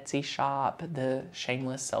that Etsy shop, the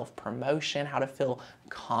shameless self-promotion, how to feel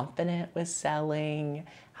confident with selling,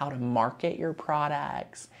 how to market your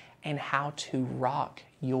products, and how to rock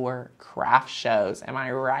your craft shows. Am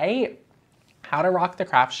I right? How to rock the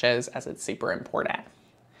craft shows, as it's super important.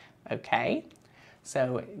 Okay,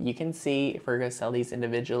 so you can see if we're going to sell these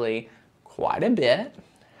individually quite a bit.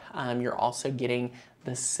 You're also getting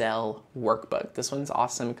the sell workbook. This one's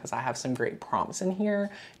awesome because I have some great prompts in here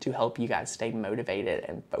to help you guys stay motivated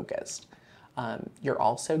and focused. You're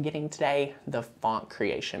also getting today the font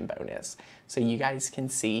creation bonus. So you guys can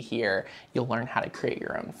see here, you'll learn how to create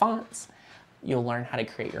your own fonts. You'll learn how to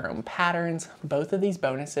create your own patterns. Both of these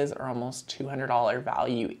bonuses are almost $200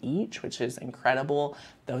 value each, which is incredible.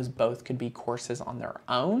 Those both could be courses on their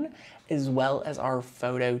own, as well as our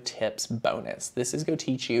photo tips bonus. This is going to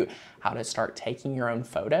teach you how to start taking your own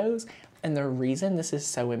photos. And the reason this is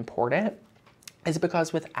so important is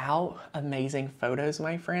because without amazing photos,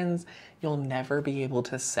 my friends, you'll never be able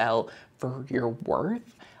to sell for your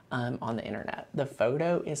worth on the internet. The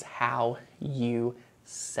photo is how you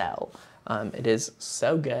sell. It is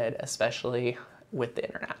so good, especially with the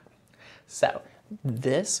internet. So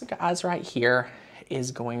this, guys, right here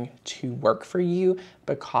is going to work for you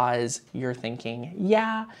because you're thinking,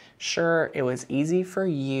 yeah, sure, it was easy for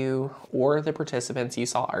you or the participants you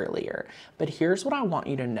saw earlier. But here's what I want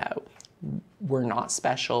you to know. We're not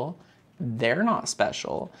special. They're not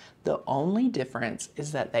special. The only difference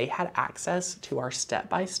is that they had access to our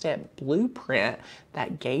step-by-step blueprint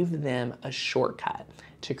that gave them a shortcut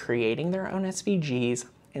to creating their own SVGs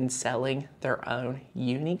and selling their own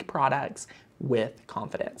unique products with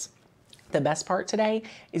confidence. The best part today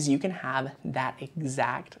is you can have that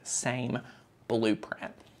exact same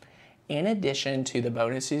blueprint. In addition to the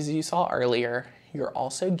bonuses you saw earlier, you're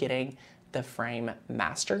also getting the frame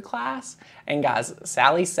masterclass. And guys,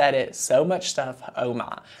 Sally said it, so much stuff, oh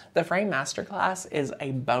my. The frame masterclass is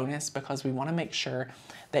a bonus because we want to make sure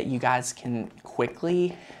that you guys can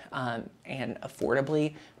quickly and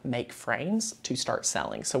affordably make frames to start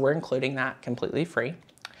selling. So we're including that completely free.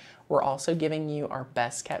 We're also giving you our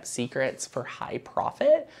best kept secrets for high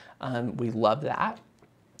profit. We love that.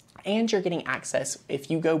 And you're getting access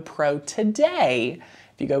if you go pro today.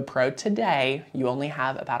 If you go pro today, you only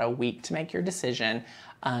have about a week to make your decision.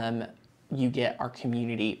 You get our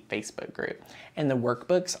community Facebook group. And the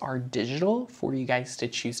workbooks are digital for you guys to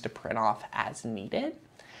choose to print off as needed.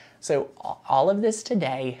 So all of this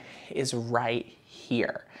today is right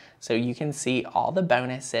here. So you can see all the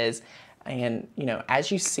bonuses. And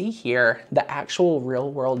as you see here, the actual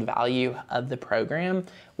real world value of the program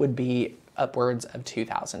would be upwards of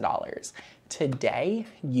 $2,000. Today,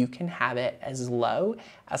 you can have it as low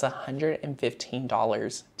as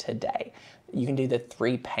 $115 today. You can do the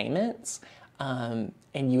 3 payments and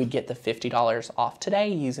you would get the $50 off today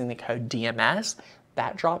using the code DMS.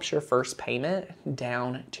 That drops your first payment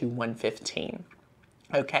down to $115.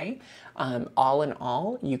 Okay, all in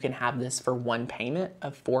all, you can have this for one payment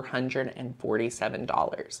of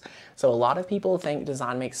 $447. So a lot of people think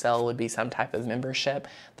Design Make Sell would be some type of membership.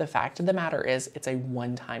 The fact of the matter is it's a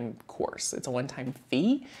one-time course. It's a one-time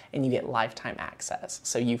fee and you get lifetime access.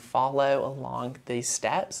 So you follow along these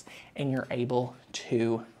steps and you're able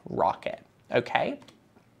to rock it, okay?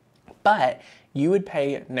 But you would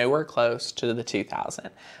pay nowhere close to the $2,000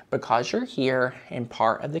 because you're here and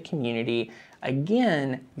part of the community.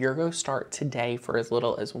 Again, you're going to start today for as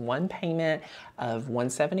little as one payment of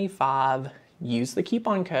 $175. Use the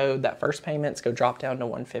coupon code. That first payment's go drop down to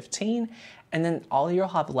 $115, and then all you'll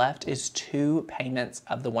have left is 2 payments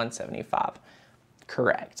of the $175.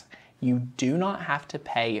 Correct. You do not have to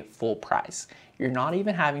pay full price. You're not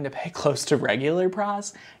even having to pay close to regular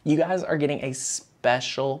price. You guys are getting a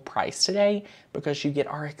special price today because you get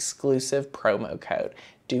our exclusive promo code.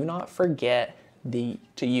 Do not forget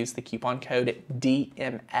to use the coupon code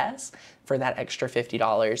DMS for that extra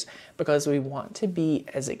 $50 because we want to be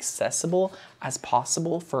as accessible as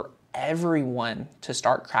possible for everyone to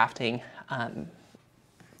start crafting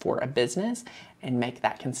for a business and make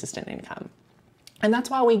that consistent income. And that's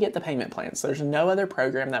why we get the payment plans. There's no other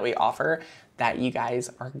program that we offer that you guys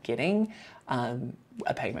are getting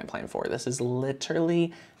a payment plan for. This is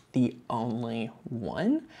literally the only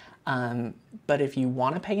one. But if you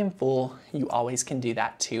want to pay in full, you always can do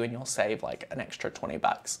that too, and you'll save like an extra 20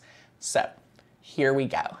 bucks. So here we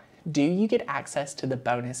go. do you get access to the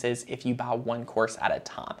bonuses if you buy one course at a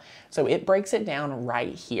time? So it breaks it down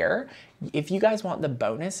right here. If you guys want the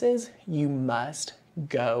bonuses, you must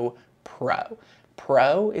go Pro.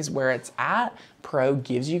 Pro is where it's at. Pro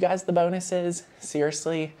gives you guys the bonuses.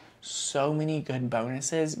 Seriously, so many good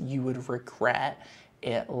bonuses, you would regret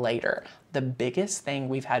it later. The biggest thing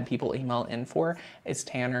we've had people email in for is,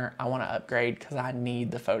 Tanner, I want to upgrade because I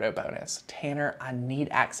need the photo bonus. Tanner, I need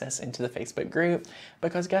access into the Facebook group,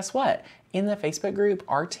 because guess what? In the Facebook group,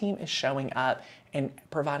 our team is showing up and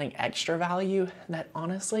providing extra value that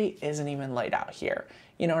honestly isn't even laid out here.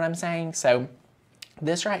 You know what I'm saying? So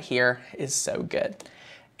this right here is so good.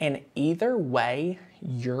 And either way,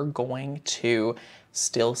 you're going to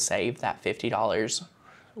still save that $50,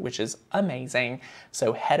 which is amazing.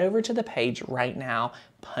 So head over to the page right now,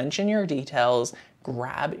 punch in your details,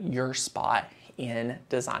 grab your spot in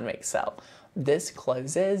Design Make Sell. This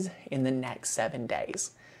closes in the next 7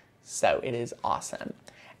 days. So it is awesome.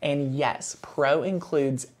 And yes, Pro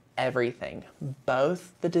includes everything,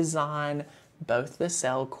 both the design, both the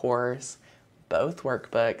sell course, both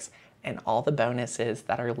workbooks, and all the bonuses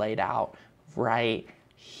that are laid out right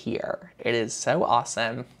here. It is so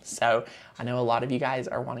awesome. So I know a lot of you guys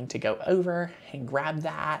are wanting to go over and grab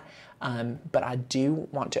that, but I do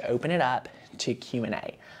want to open it up to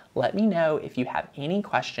Q&A. Let me know if you have any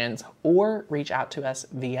questions, or reach out to us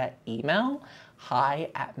via email,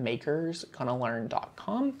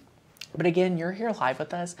 hi@makersgonnalearn.com. But again, you're here live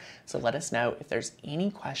with us, so let us know if there's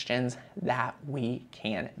any questions that we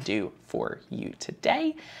can do for you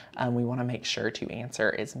today. We want to make sure to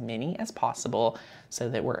answer as many as possible so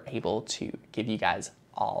that we're able to give you guys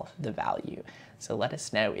all the value. So let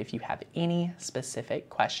us know if you have any specific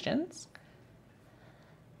questions.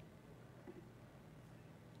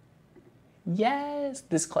 Yes,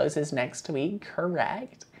 this closes next week,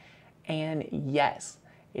 correct? And yes,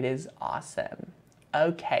 it is awesome.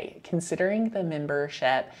 Okay, considering the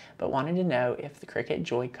membership, but wanted to know if the Cricut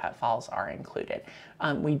Joy cut files are included.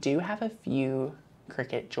 We do have a few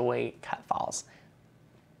Cricut Joy cut files.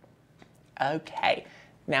 Okay,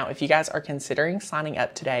 now if you guys are considering signing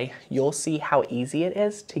up today, you'll see how easy it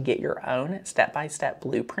is to get your own step-by-step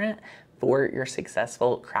blueprint for your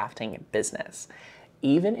successful crafting business.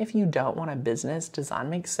 Even if you don't want a business, Design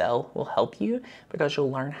Make Sell will help you, because you'll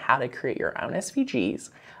learn how to create your own SVGs.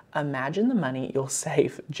 Imagine the money you'll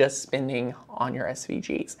save just spending on your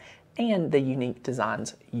SVGs and the unique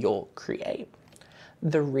designs you'll create.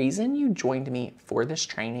 The reason you joined me for this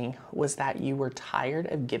training was that you were tired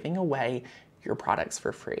of giving away your products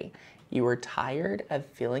for free. You were tired of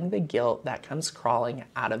feeling the guilt that comes crawling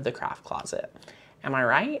out of the craft closet. Am I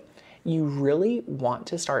right? You really want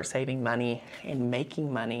to start saving money and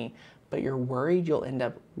making money, but you're worried you'll end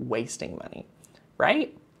up wasting money,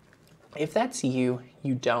 right? If that's you,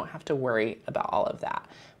 you don't have to worry about all of that,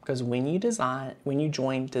 because when you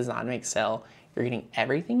join Design Make Sell, you're getting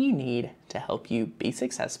everything you need to help you be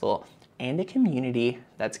successful, and a community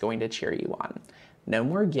that's going to cheer you on. No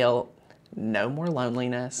more guilt, no more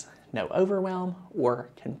loneliness, no overwhelm or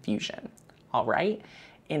confusion. All right?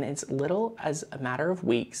 In as little as a matter of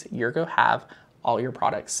weeks, you're going to have all your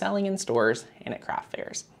products selling in stores and at craft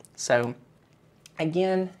fairs. So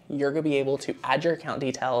again, you're going to be able to add your account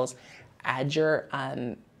details, add your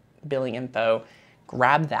billing info,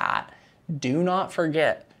 grab that. Do not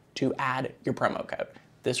forget to add your promo code.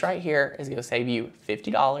 This right here is going to save you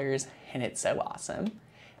 $50, and it's so awesome.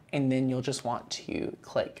 And then you'll just want to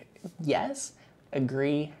click yes,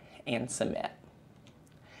 agree, and submit.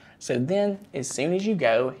 So then as soon as you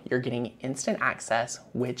go, you're getting instant access,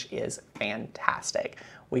 which is fantastic.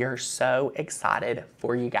 We are so excited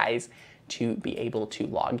for you guys to be able to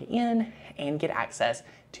log in and get access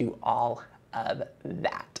to all of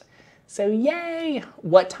that. So yay!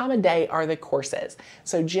 What time of day are the courses?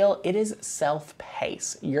 So Jill, it is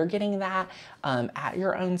self-paced. You're getting that at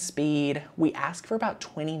your own speed. We ask for about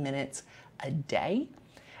 20 minutes a day,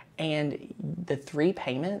 and the 3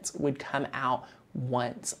 payments would come out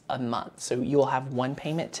once a month. So you'll have 1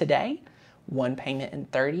 payment today, 1 payment in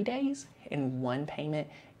 30 days, and 1 payment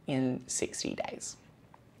in 60 days.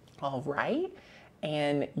 All right.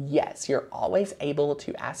 And yes, you're always able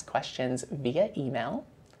to ask questions via email.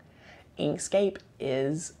 Inkscape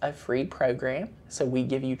is a free program, so we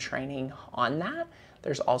give you training on that.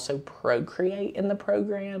 There's also Procreate in the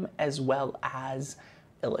program, as well as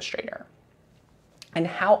Illustrator. And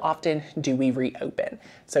how often do we reopen?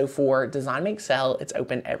 So for Design Make Sell, it's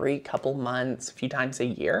open every couple months, a few times a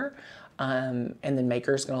year. And then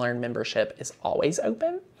Makers Gonna Learn membership is always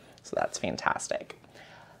open. So that's fantastic.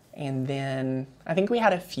 And then I think we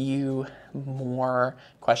had a few more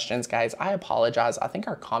questions, guys. I apologize. I think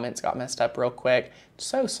our comments got messed up real quick.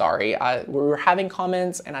 So sorry. We were having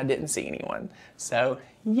comments and I didn't see anyone. So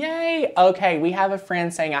yay. Okay, we have a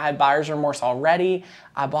friend saying I had buyer's remorse already.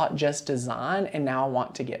 I bought Just Design and now I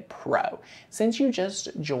want to get Pro. Since you just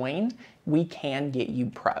joined, we can get you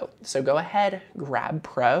Pro. So go ahead, grab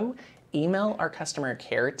Pro, email our customer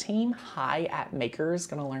care team,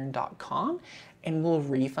 hi@makersgonnalearn.com, and we'll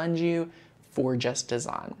refund you for Just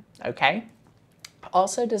Design, okay?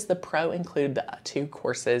 Also, does the Pro include the 2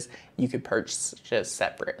 courses you could purchase just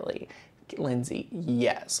separately? Lindsay,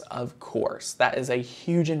 yes, of course. That is a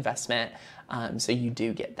huge investment, so you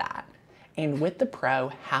do get that. And with the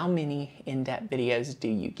Pro, how many in-depth videos do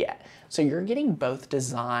you get? So you're getting both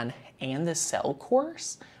design and the sell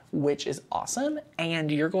course, which is awesome. And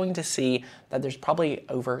you're going to see that there's probably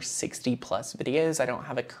over 60 plus videos. I don't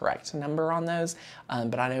have a correct number on those,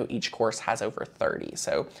 but I know each course has over 30.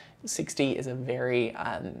 So 60 is a very,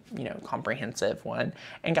 comprehensive one.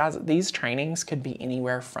 And guys, these trainings could be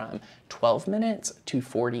anywhere from 12 minutes to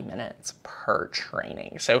 40 minutes per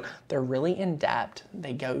training. So they're really in depth.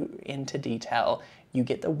 They go into detail. You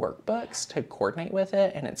get the workbooks to coordinate with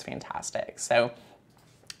it, and it's fantastic. So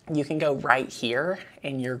you can go right here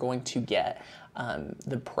and you're going to get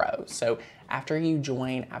the Pro. So after you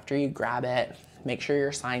join, after you grab it, make sure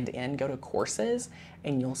you're signed in, go to courses,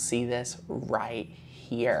 and you'll see this right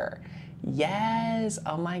here. Yes,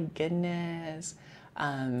 oh my goodness.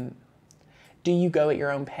 Do you go at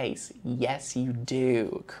your own pace? Yes, you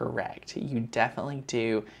do, correct. You definitely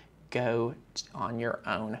do go on your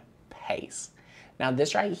own pace. Now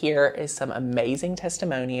this right here is some amazing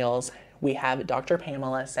testimonials. We have Dr.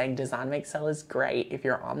 Pamela saying Design Make Sell is great. If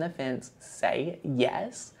you're on the fence, say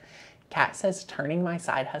yes. Kat says turning my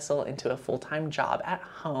side hustle into a full-time job at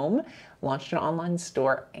home, launched an online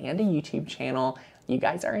store and a YouTube channel. You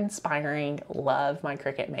guys are inspiring. Love my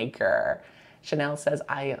Cricut maker. Chanel says,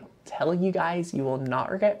 I tell you guys, you will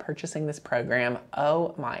not regret purchasing this program.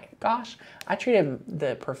 Oh my gosh. I treated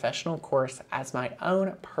the professional course as my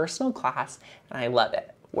own personal class and I love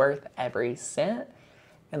it. Worth every cent.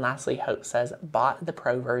 And lastly, Hope says, bought the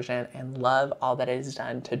Pro version and love all that it has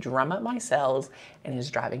done to drum up my sales and is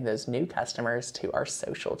driving those new customers to our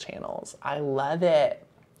social channels. I love it.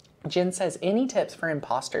 Jen says, any tips for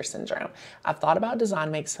imposter syndrome? I've thought about Design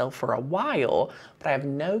Make Sell for a while, but I have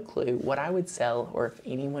no clue what I would sell or if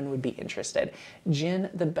anyone would be interested. Jen,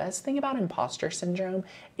 the best thing about imposter syndrome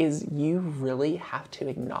is you really have to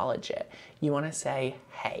acknowledge it. You want to say,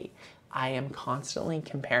 hey, I am constantly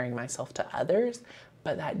comparing myself to others,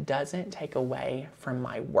 but that doesn't take away from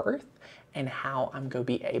my worth and how I'm going to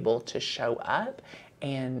be able to show up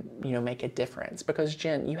and, make a difference. Because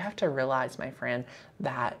Jen, you have to realize, my friend,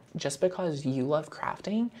 that just because you love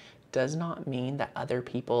crafting does not mean that other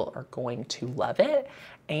people are going to love it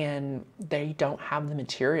and they don't have the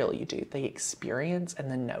material you do, the experience and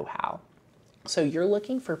the know-how. So you're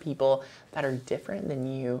looking for people that are different than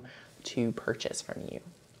you to purchase from you.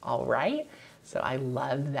 All right? So I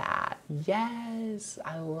love that. Yes,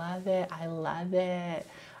 I love it. I love it.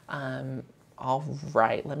 All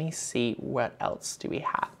right, let me see what else do we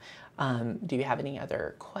have. Do you have any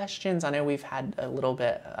other questions? I know we've had a little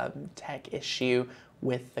bit of tech issue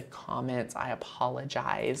with the comments. I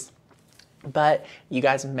apologize. But you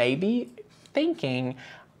guys may be thinking,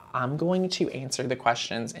 I'm going to answer the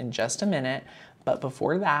questions in just a minute. But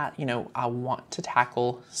before that, I want to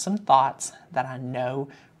tackle some thoughts that I know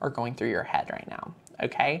are going through your head right now,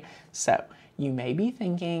 okay? So you may be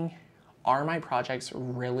thinking, are my projects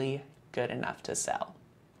really good enough to sell?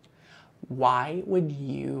 Why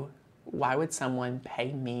would someone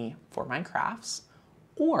pay me for my crafts?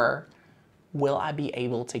 Or will I be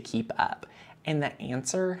able to keep up? And the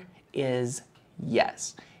answer is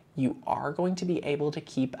yes. You are going to be able to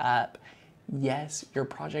keep up. Yes, your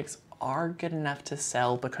projects are good enough to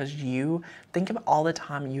sell because you think of all the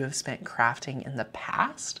time you have spent crafting in the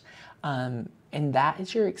past, and that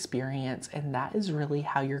is your experience, and that is really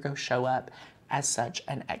how you're going to show up as such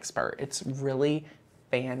an expert. It's really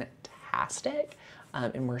fantastic,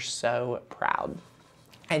 and we're so proud.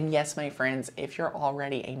 And yes, my friends, if you're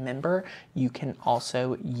already a member, you can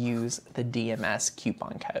also use the DMS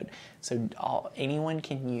coupon code. So anyone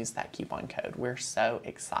can use that coupon code. We're so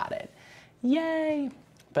excited. Yay!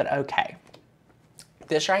 But okay,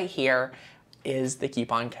 this right here is the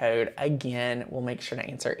coupon code. Again, we'll make sure to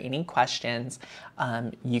answer any questions.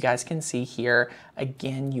 You guys can see here,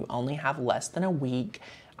 again, you only have less than a week.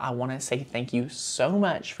 I want to say thank you so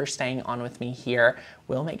much for staying on with me here.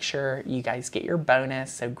 We'll make sure you guys get your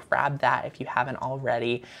bonus, so grab that if you haven't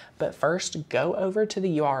already. But first, go over to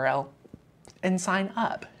the URL and sign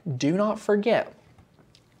up. Do not forget,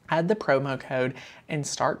 add the promo code and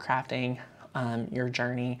start crafting your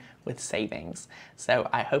journey with savings. So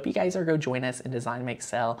I hope you guys are go join us in Design Make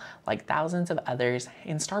Sell like thousands of others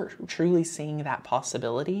and start truly seeing that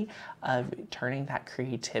possibility of turning that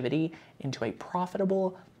creativity into a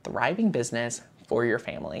profitable, thriving business for your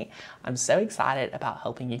family. I'm so excited about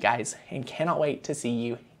helping you guys and cannot wait to see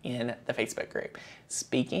you in the Facebook group.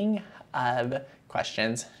 Speaking of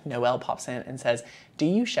questions, Noelle pops in and says, do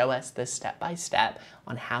you show us the step-by-step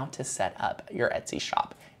on how to set up your Etsy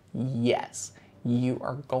shop? Yes, you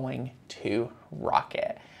are going to rock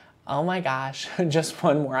it. Oh my gosh, just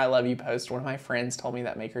one more I love you post. One of my friends told me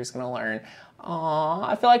that Maker's Gonna Learn. Aw,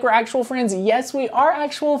 I feel like we're actual friends. Yes, we are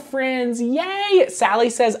actual friends. Yay! Sally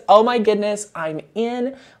says, oh my goodness, I'm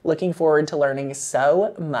in. Looking forward to learning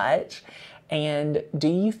so much. And do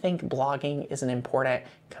you think blogging is an important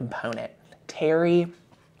component? Terry,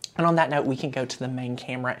 and on that note, we can go to the main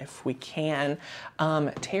camera if we can.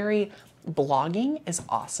 Terry, blogging is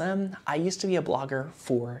awesome. I used to be a blogger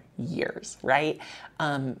for years, right?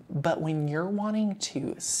 But when you're wanting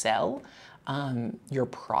to sell your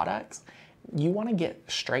products, you want to get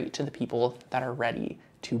straight to the people that are ready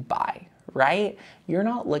to buy, right? You're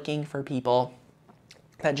not looking for people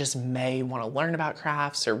that just may want to learn about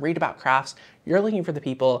crafts or read about crafts. You're looking for the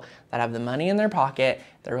people that have the money in their pocket,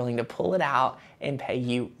 they're willing to pull it out and pay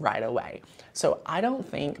you right away. So I don't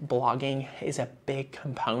think blogging is a big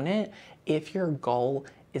component if your goal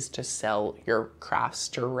is to sell your crafts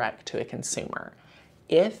direct to a consumer.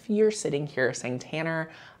 If you're sitting here saying,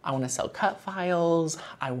 Tanner, I want to sell cut files,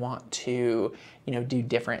 I want to, do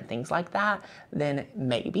different things like that, then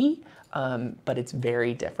maybe, but it's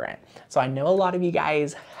very different. So I know a lot of you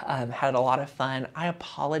guys had a lot of fun. I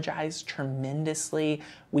apologize tremendously.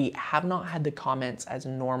 We have not had the comments as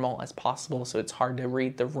normal as possible, so it's hard to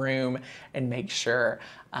read the room and make sure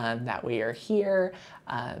that we are here,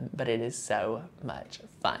 but it is so much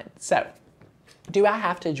fun. So, do I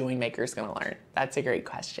have to join Maker's Gonna Learn? That's a great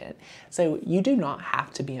question. So you do not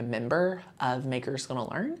have to be a member of Maker's Gonna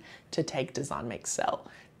Learn to take Design Make Sell.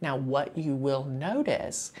 Now, what you will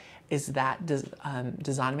notice is that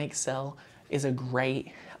Design Make Sell is a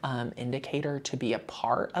great indicator to be a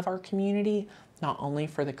part of our community, not only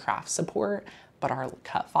for the craft support, but our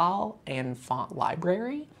cut file and font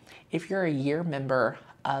library. If you're a year member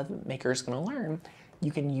of Maker's Gonna Learn,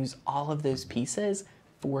 you can use all of those pieces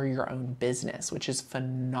for your own business, which is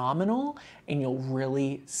phenomenal, and you'll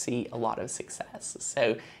really see a lot of success.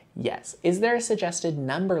 So yes, is there a suggested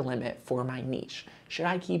number limit for my niche? Should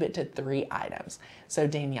I keep it to 3 items? So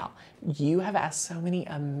Danielle, you have asked so many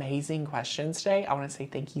amazing questions today. I wanna say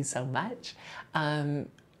thank you so much.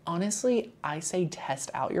 Honestly, I say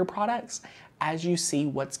test out your products. As you see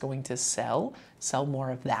what's going to sell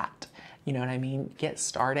more of that. You know what I mean? Get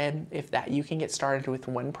started. If that you can get started with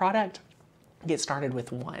one product, get started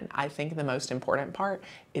with one. I think the most important part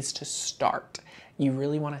is to start. You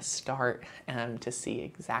really want to start to see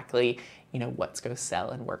exactly, what's going to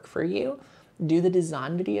sell and work for you. Do the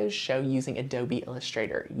design videos show using Adobe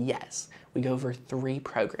Illustrator? Yes. We go over 3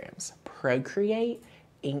 programs: Procreate,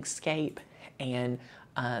 Inkscape, and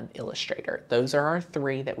Illustrator. Those are our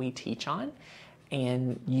 3 that we teach on,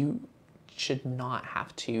 and you should not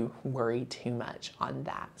have to worry too much on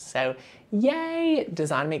that. So yay,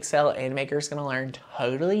 Design Make Sell and Maker's Gonna Learn,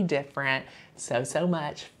 totally different, so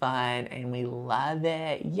much fun, and we love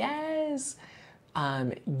it. Yes.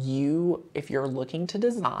 If you're looking to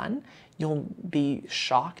design, you'll be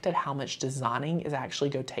shocked at how much designing is actually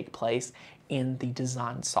going to take place in the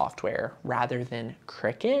design software rather than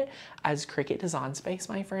Cricut, as Cricut Design Space,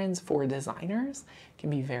 my friends, for designers can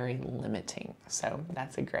be very limiting. So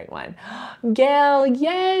that's a great one. Gail,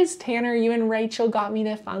 yes, Tanner, you and Rachel got me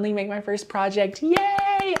to finally make my first project.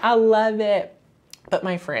 Yay, I love it. But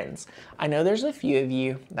my friends, I know there's a few of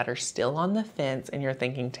you that are still on the fence and you're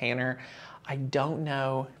thinking, Tanner, I don't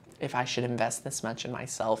know if I should invest this much in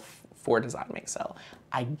myself for Design Make Sell.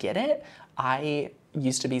 I get it. I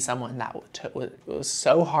used to be someone that it was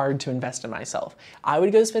so hard to invest in myself. I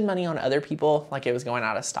would go spend money on other people like it was going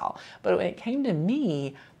out of style. But when it came to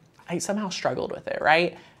me, I somehow struggled with it,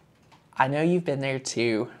 right? I know you've been there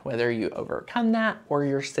too, whether you overcome that or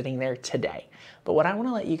you're sitting there today. But what I want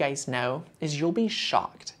to let you guys know is you'll be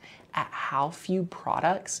shocked at how few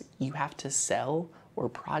products you have to sell, or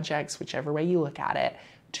projects, whichever way you look at it,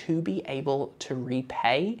 to be able to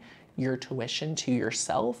repay your tuition to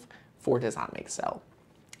yourself for Design Make Sell.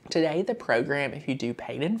 Today, the program, if you do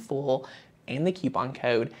paid in full and the coupon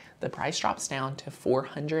code, the price drops down to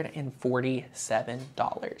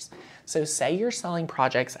 $447. So say you're selling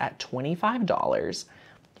projects at $25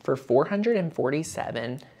 for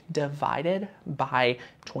 $447 divided by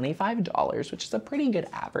 $25, which is a pretty good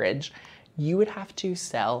average, you would have to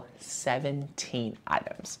sell 17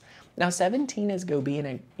 items. Now 17 is going to be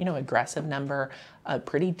an aggressive number, a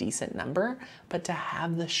pretty decent number, but to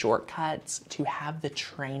have the shortcuts, to have the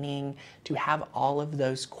training, to have all of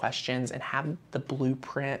those questions and have the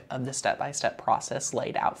blueprint of the step-by-step process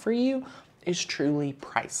laid out for you is truly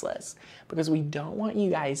priceless, because we don't want you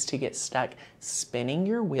guys to get stuck spinning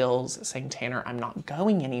your wheels saying, Tanner, I'm not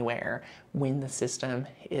going anywhere, when the system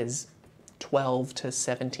is 12 to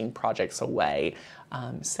 17 projects away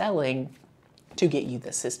selling to get you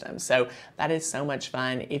the system. So that is so much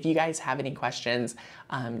fun. If you guys have any questions,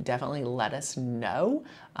 definitely let us know.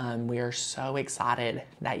 We are so excited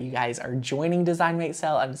that you guys are joining Design Make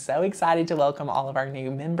Sell. I'm so excited to welcome all of our new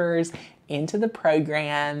members into the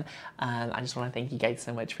program. I just want to thank you guys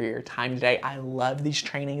so much for your time today. I love these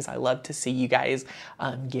trainings. I love to see you guys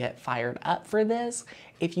get fired up for this.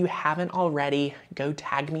 If you haven't already, go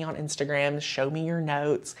tag me on Instagram, show me your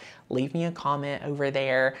notes, leave me a comment over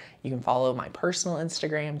there. You can follow my personal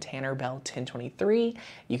Instagram, TannerBell1023.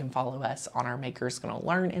 You can follow us on our Makers Gonna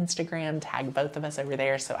Learn Instagram, tag both of us over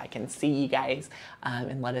there so I can see you guys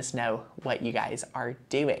and let us know what you guys are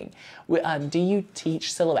doing. Do you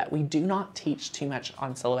teach silhouette? We do not teach too much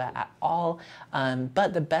on silhouette at all,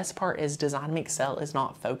 but the best part is Design Make Sell is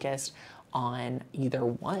not focused on either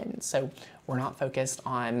one. So we're not focused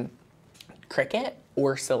on Cricut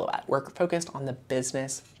or silhouette. We're focused on the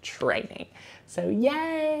business training. So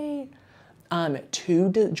yay!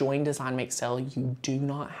 To join Design Make Sell, you do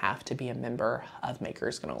not have to be a member of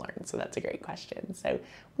Makers Gonna Learn. So that's a great question. So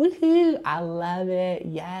woohoo! I love it.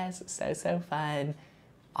 Yes, so fun.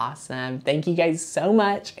 Awesome. Thank you guys so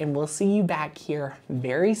much, and we'll see you back here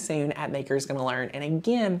very soon at Makers Gonna Learn. And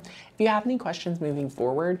again, if you have any questions moving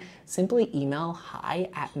forward, simply email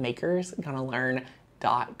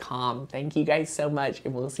hi@makersgonnalearn.com. Thank you guys so much,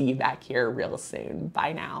 and we'll see you back here real soon.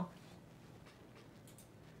 Bye now.